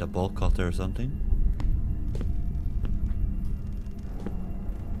need to find a bolt cutter or something.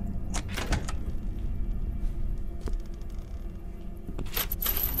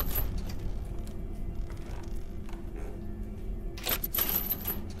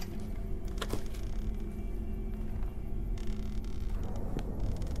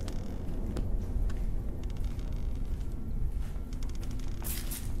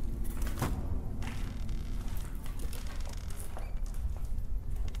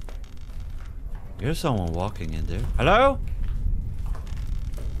 There's someone walking in there. Hello?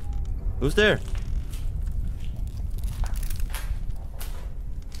 Who's there?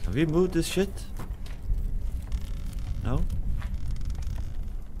 Have we moved this shit? No?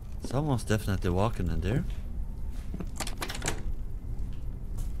 Someone's definitely walking in there.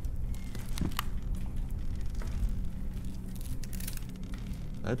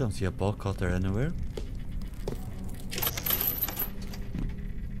 I don't see a bolt cutter anywhere.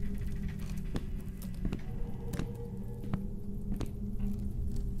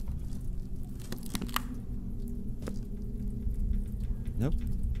 Nope.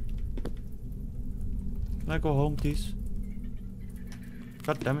 Can I go home, please?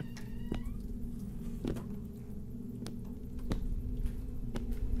 God damn it.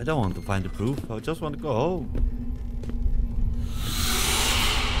 I don't want to find the proof. I just want to go home.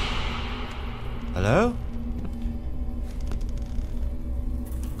 Hello?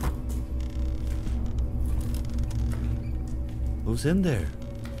 Who's in there?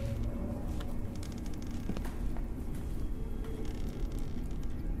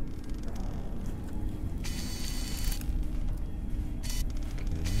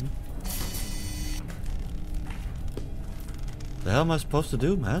 What the hell am I supposed to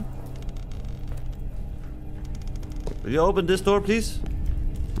do, man? Will you open this door, please?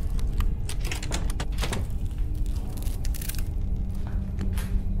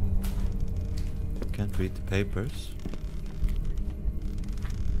 Can't read the papers.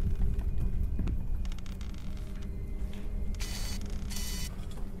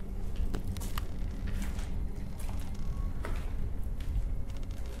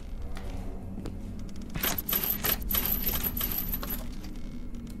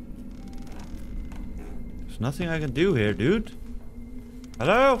 Nothing I can do here, dude.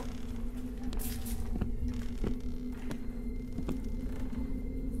 Hello?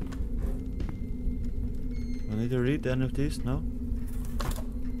 I need to read any of these? No?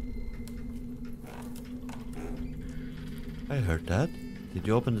 I heard that. Did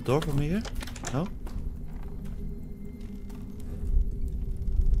you open the door for me here? No?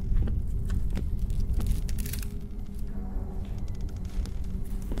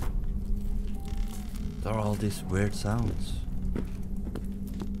 There are all these weird sounds.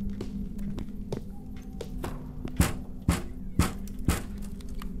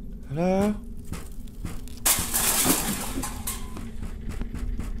 Hello?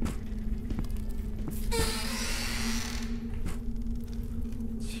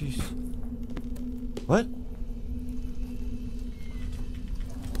 Jeez. What?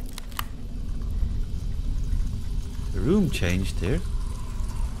 The room changed here.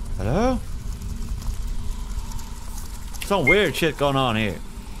 Hello? Some weird shit going on here.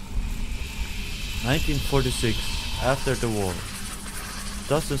 1946, after the war.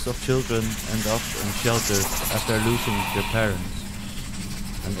 Dozens of children end up in shelters after losing their parents.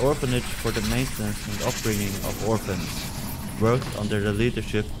 An orphanage for the maintenance and upbringing of orphans worked under the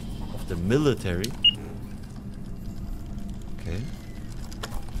leadership of the military. Okay.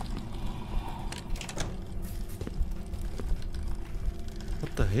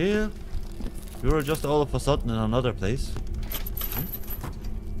 What the hell? We were just all of a sudden in another place.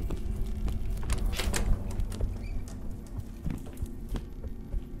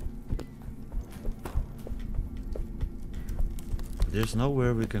 There's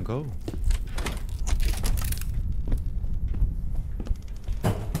nowhere we can go.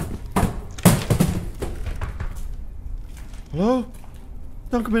 Hello?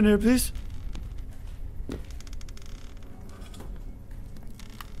 Don't come in here, please.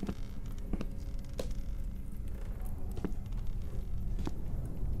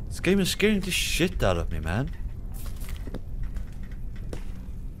 This game is scaring the shit out of me, man.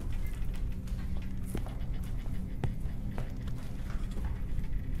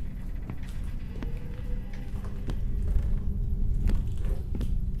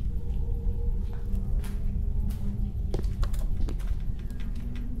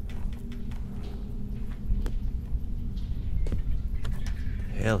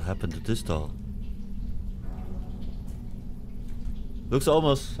 Hell happened to this doll? Looks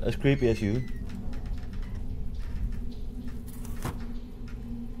almost as creepy as you.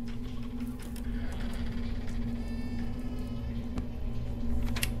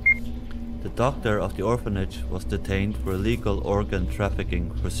 The doctor of the orphanage was detained for illegal organ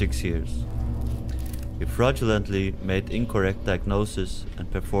trafficking for 6 years. He fraudulently made incorrect diagnoses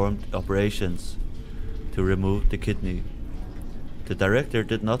and performed operations to remove the kidney. The director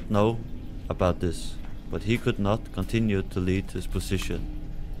did not know about this, but he could not continue to lead his position.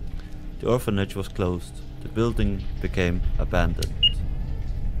 The orphanage was closed. The building became abandoned.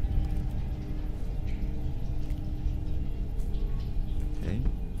 Okay.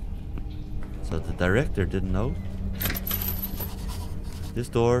 So the director didn't know. This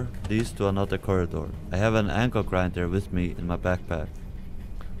door leads to another corridor. I have an angle grinder with me in my backpack.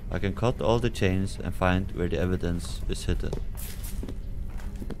 I can cut all the chains and find where the evidence is hidden.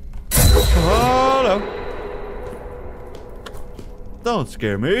 Hello! Don't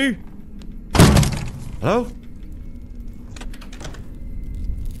scare me! Hello?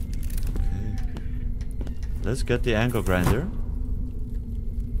 Okay. Let's get the angle grinder.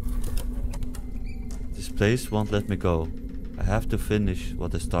 This place won't let me go. I have to finish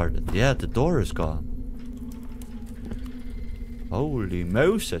what I started. Yeah, the door is gone. Holy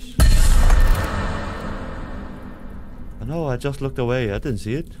Moses! Oh no, I just looked away. I didn't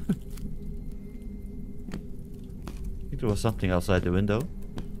see it. I think there was something outside the window.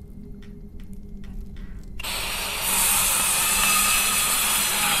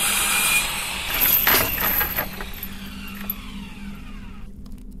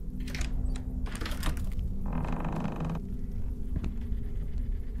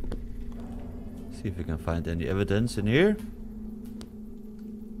 See if we can find any evidence in here.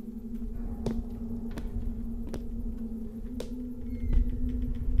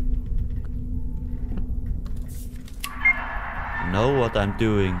 I know what I'm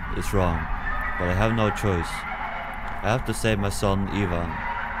doing is wrong, but I have no choice. I have to save my son Ivan.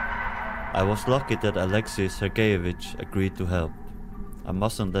 I was lucky that Alexei Sergeyevich agreed to help. I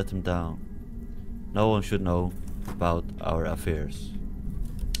mustn't let him down. No one should know about our affairs.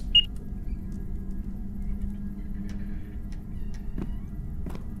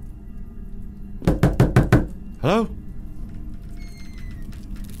 Hello?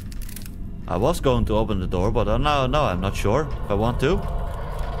 I was going to open the door, but now I'm not sure if I want to.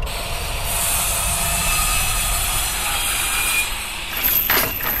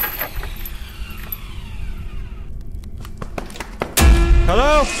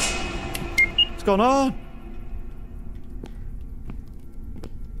 Hello? What's going on?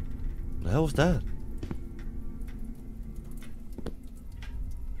 the hell was that?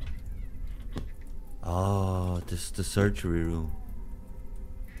 Oh, this is the surgery room.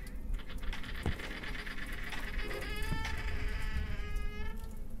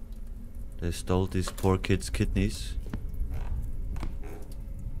 They stole these poor kids' kidneys.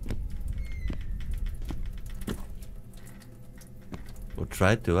 Or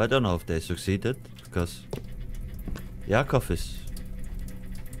tried to. I don't know if they succeeded, because Yakov is...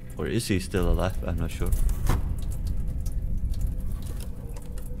 Or is he still alive? I'm not sure.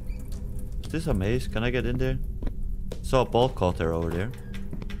 Is this a maze? Can I get in there? Saw a ball cutter over there.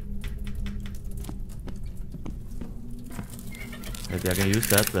 Maybe I can use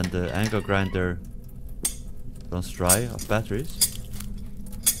that when the angle grinder runs dry of batteries.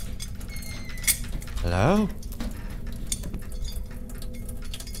 Hello?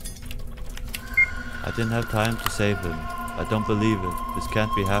 I didn't have time to save him. I don't believe it. This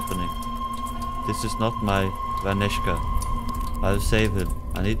can't be happening. This is not my Vaneshka. I'll save him.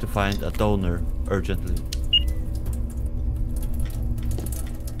 I need to find a donor urgently.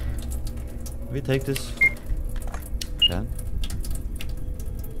 Can we take this? Can.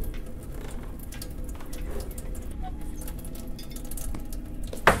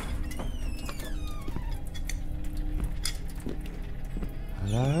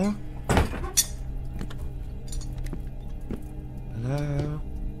 Hello? Hello?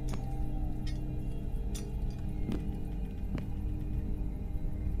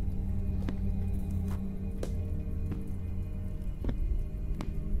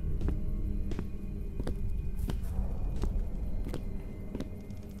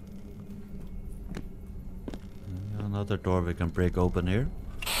 Another door we can break open here.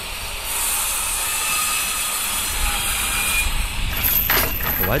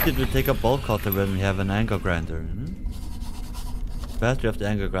 Why did we take a ball cutter when we have an angle grinder? The battery of the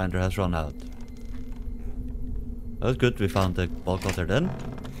angle grinder has run out. That was good, we found the ball cutter then.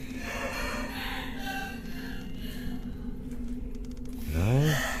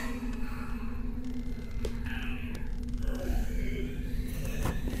 No.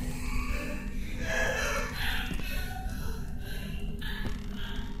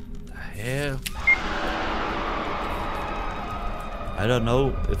 The hell? I don't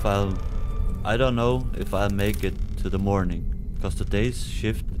know if I'll make it to the morning, because today's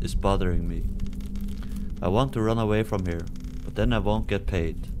shift is bothering me. I want to run away from here, but then I won't get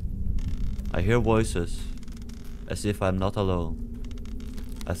paid. I hear voices, as if I'm not alone.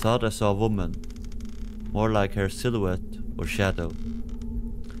 I thought I saw a woman, more like her silhouette or shadow.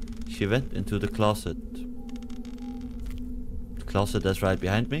 She went into the closet. The closet that's right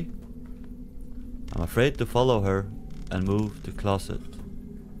behind me? I'm afraid to follow her and move the closet.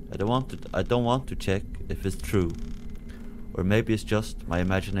 I don't want to check if it's true, or maybe it's just my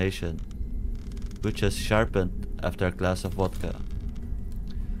imagination, which has sharpened after a glass of vodka.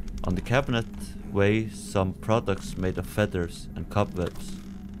 On the cabinet weigh some products made of feathers and cobwebs.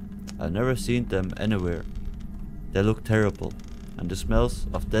 I've never seen them anywhere. They look terrible, and the smells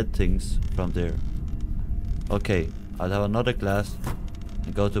of dead things from there. Okay, I'll have another glass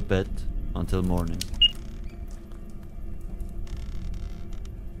and go to bed until morning.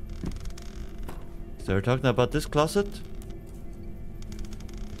 So we're talking about this closet?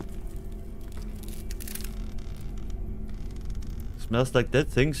 Smells like dead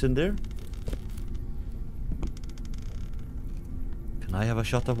things in there. Can I have a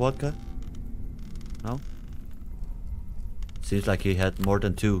shot of vodka? No? Seems like he had more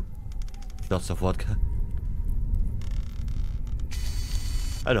than 2 shots of vodka.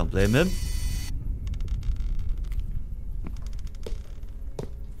 I don't blame him.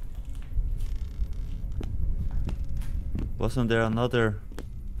 Wasn't there another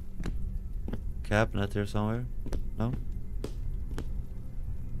cabinet here somewhere? No?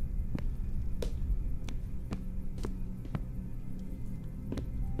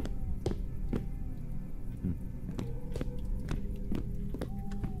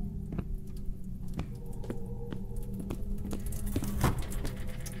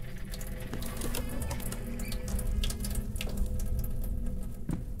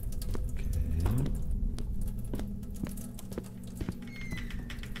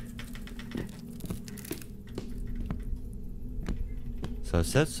 So I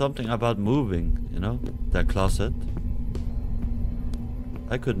said something about moving, you know, that closet.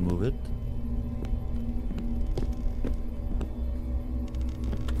 I couldn't move it.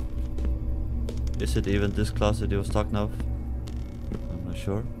 Is it even this closet he was talking of? I'm not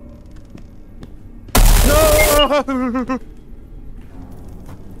sure. No!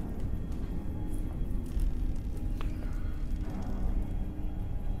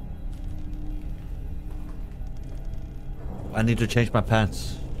 I need to change my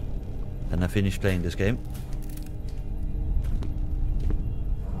pants. And I finish playing this game.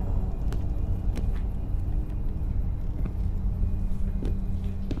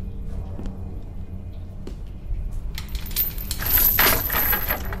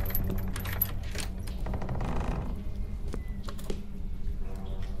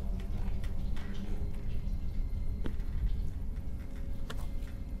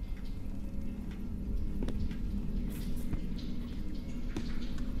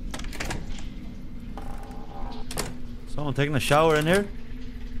 Someone taking a shower in here?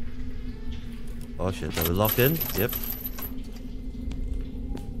 Oh shit, are we locked in? Yep.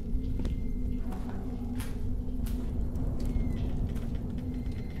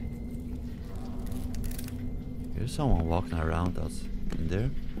 There's someone walking around us in there.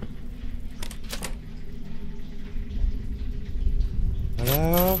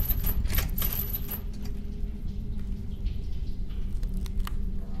 Hello?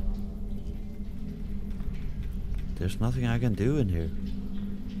 There's nothing I can do in here.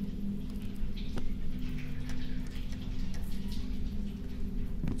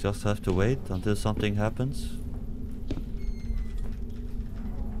 Just have to wait until something happens.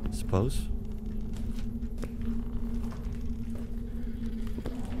 I suppose.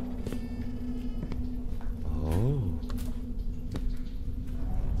 Oh.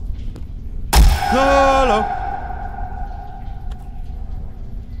 Hello.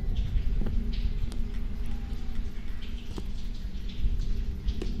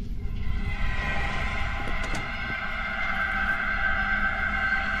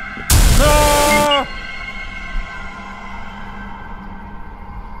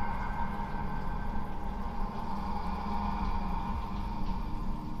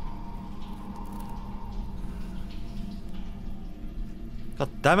 God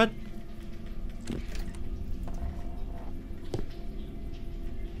damn it!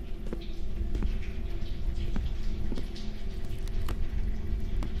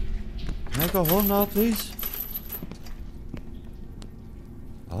 Can I go home now, please?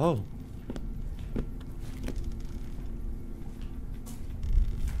 Oh.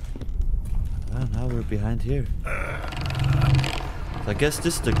 Well, now we're behind here. So I guess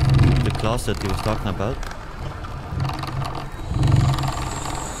this is the closet he was talking about.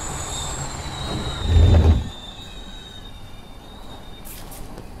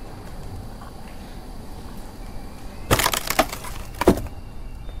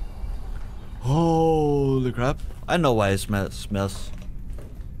 Holy crap. I know why it smells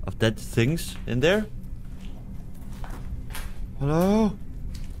of dead things in there. Hello?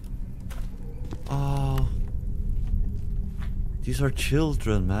 Oh. These are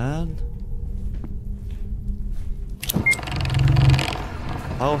children, man.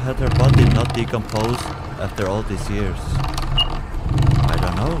 How had her body not decomposed after all these years? I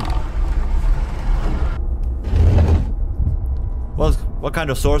don't know. What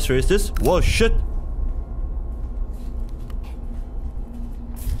kind of sorcery is this? Whoa, shit!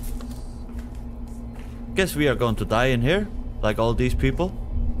 Guess we are going to die in here, like all these people.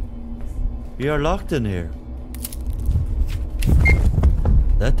 We are locked in here.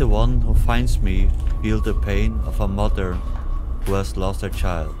 Let the one who finds me feel the pain of a mother who has lost her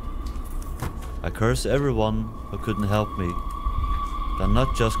child. I curse everyone who couldn't help me. But I'm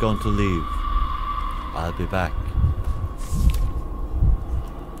not just going to leave. I'll be back.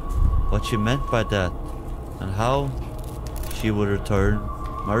 What she meant by that, and how she would return.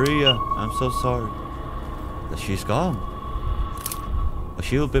 Maria, I'm so sorry that she's gone. But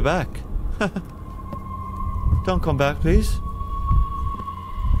she will be back. Don't come back, please.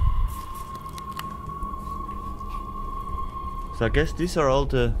 So I guess these are all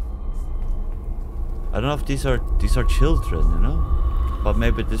the... I don't know if these are children, you know? But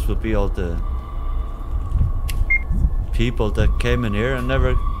maybe this will be all the people that came in here and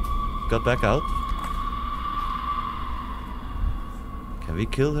never got back out. Can we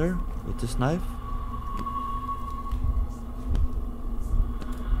kill her with this knife?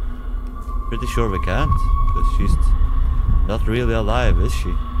 Pretty sure we can't, because she's not really alive, is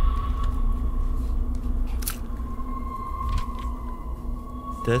she?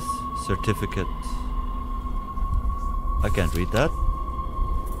 Death certificate. I can't read that.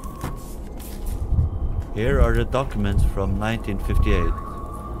 Here are the documents from 1958.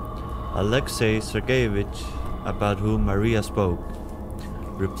 Alexei Sergeyevich, about whom Maria spoke,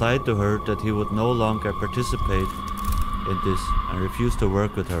 replied to her that he would no longer participate in this and refused to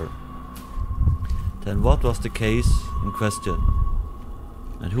work with her. Then what was the case in question?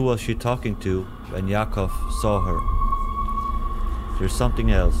 And who was she talking to when Yakov saw her? There's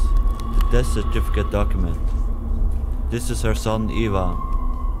something else. The death certificate document. This is her son Ivan.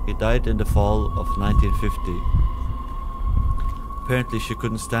 He died in the fall of 1950. Apparently she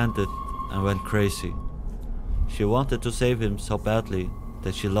couldn't stand it and went crazy. She wanted to save him so badly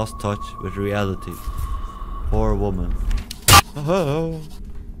that she lost touch with reality. Poor woman.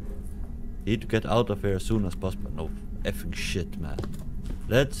 Need to get out of here as soon as possible. No effing shit, man.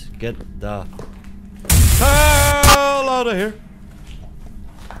 Let's get the hell out of here.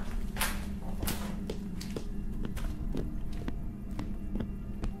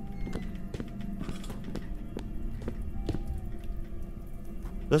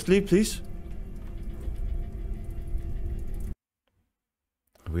 Let's leave, please.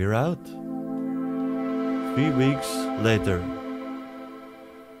 We're out. 3 weeks later.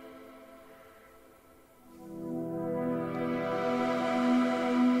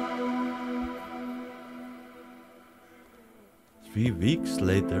 Three weeks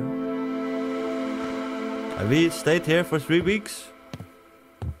later? Have we stayed here for 3 weeks?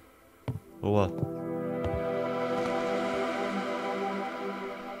 Or what?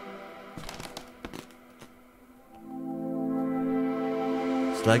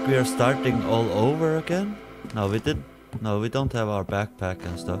 It's like we are starting all over again? No, we didn't. No, we don't have our backpack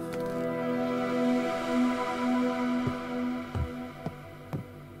and stuff.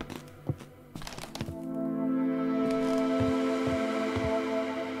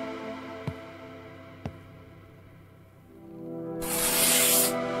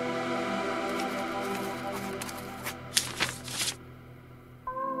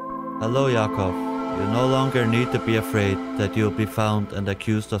 Hello, Yakov. You no longer need to be afraid that you'll be found and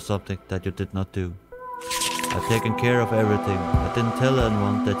accused of something that you did not do. I've taken care of everything. I didn't tell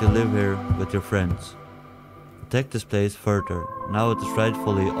anyone that you live here with your friends. Protect this place further. Now it is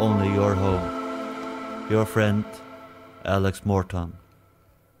rightfully only your home. Your friend, Alex Morton.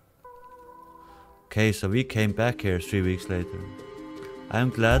 Okay, so we came back here 3 weeks later. I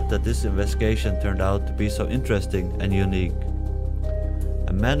am glad that this investigation turned out to be so interesting and unique.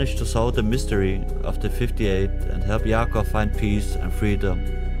 I managed to solve the mystery of the 58 and help Yakov find peace and freedom.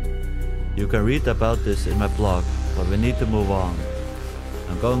 You can read about this in my blog, but we need to move on.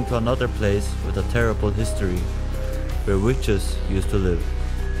 I'm going to another place with a terrible history, where witches used to live.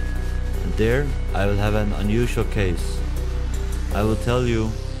 And there I will have an unusual case. I will tell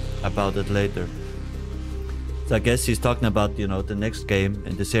you about it later. So I guess he's talking about, you know, the next game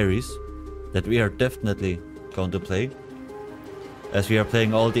in the series that we are definitely going to play. As we are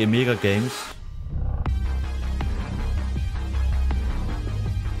playing all the Amiga games.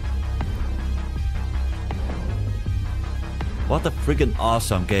 What a freaking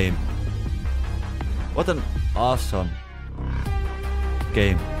awesome game. What an awesome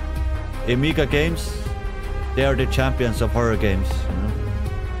game. The Amiga games, they are the champions of horror games, you know?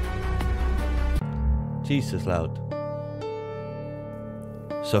 Jesus loud.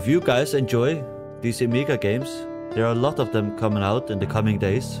 So if you guys enjoy these Amiga games, there are a lot of them coming out in the coming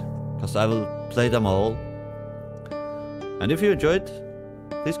days, because I will play them all. And if you enjoyed,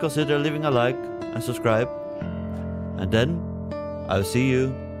 please consider leaving a like and subscribe. And then I'll see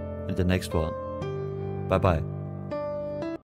you in the next one. Bye bye.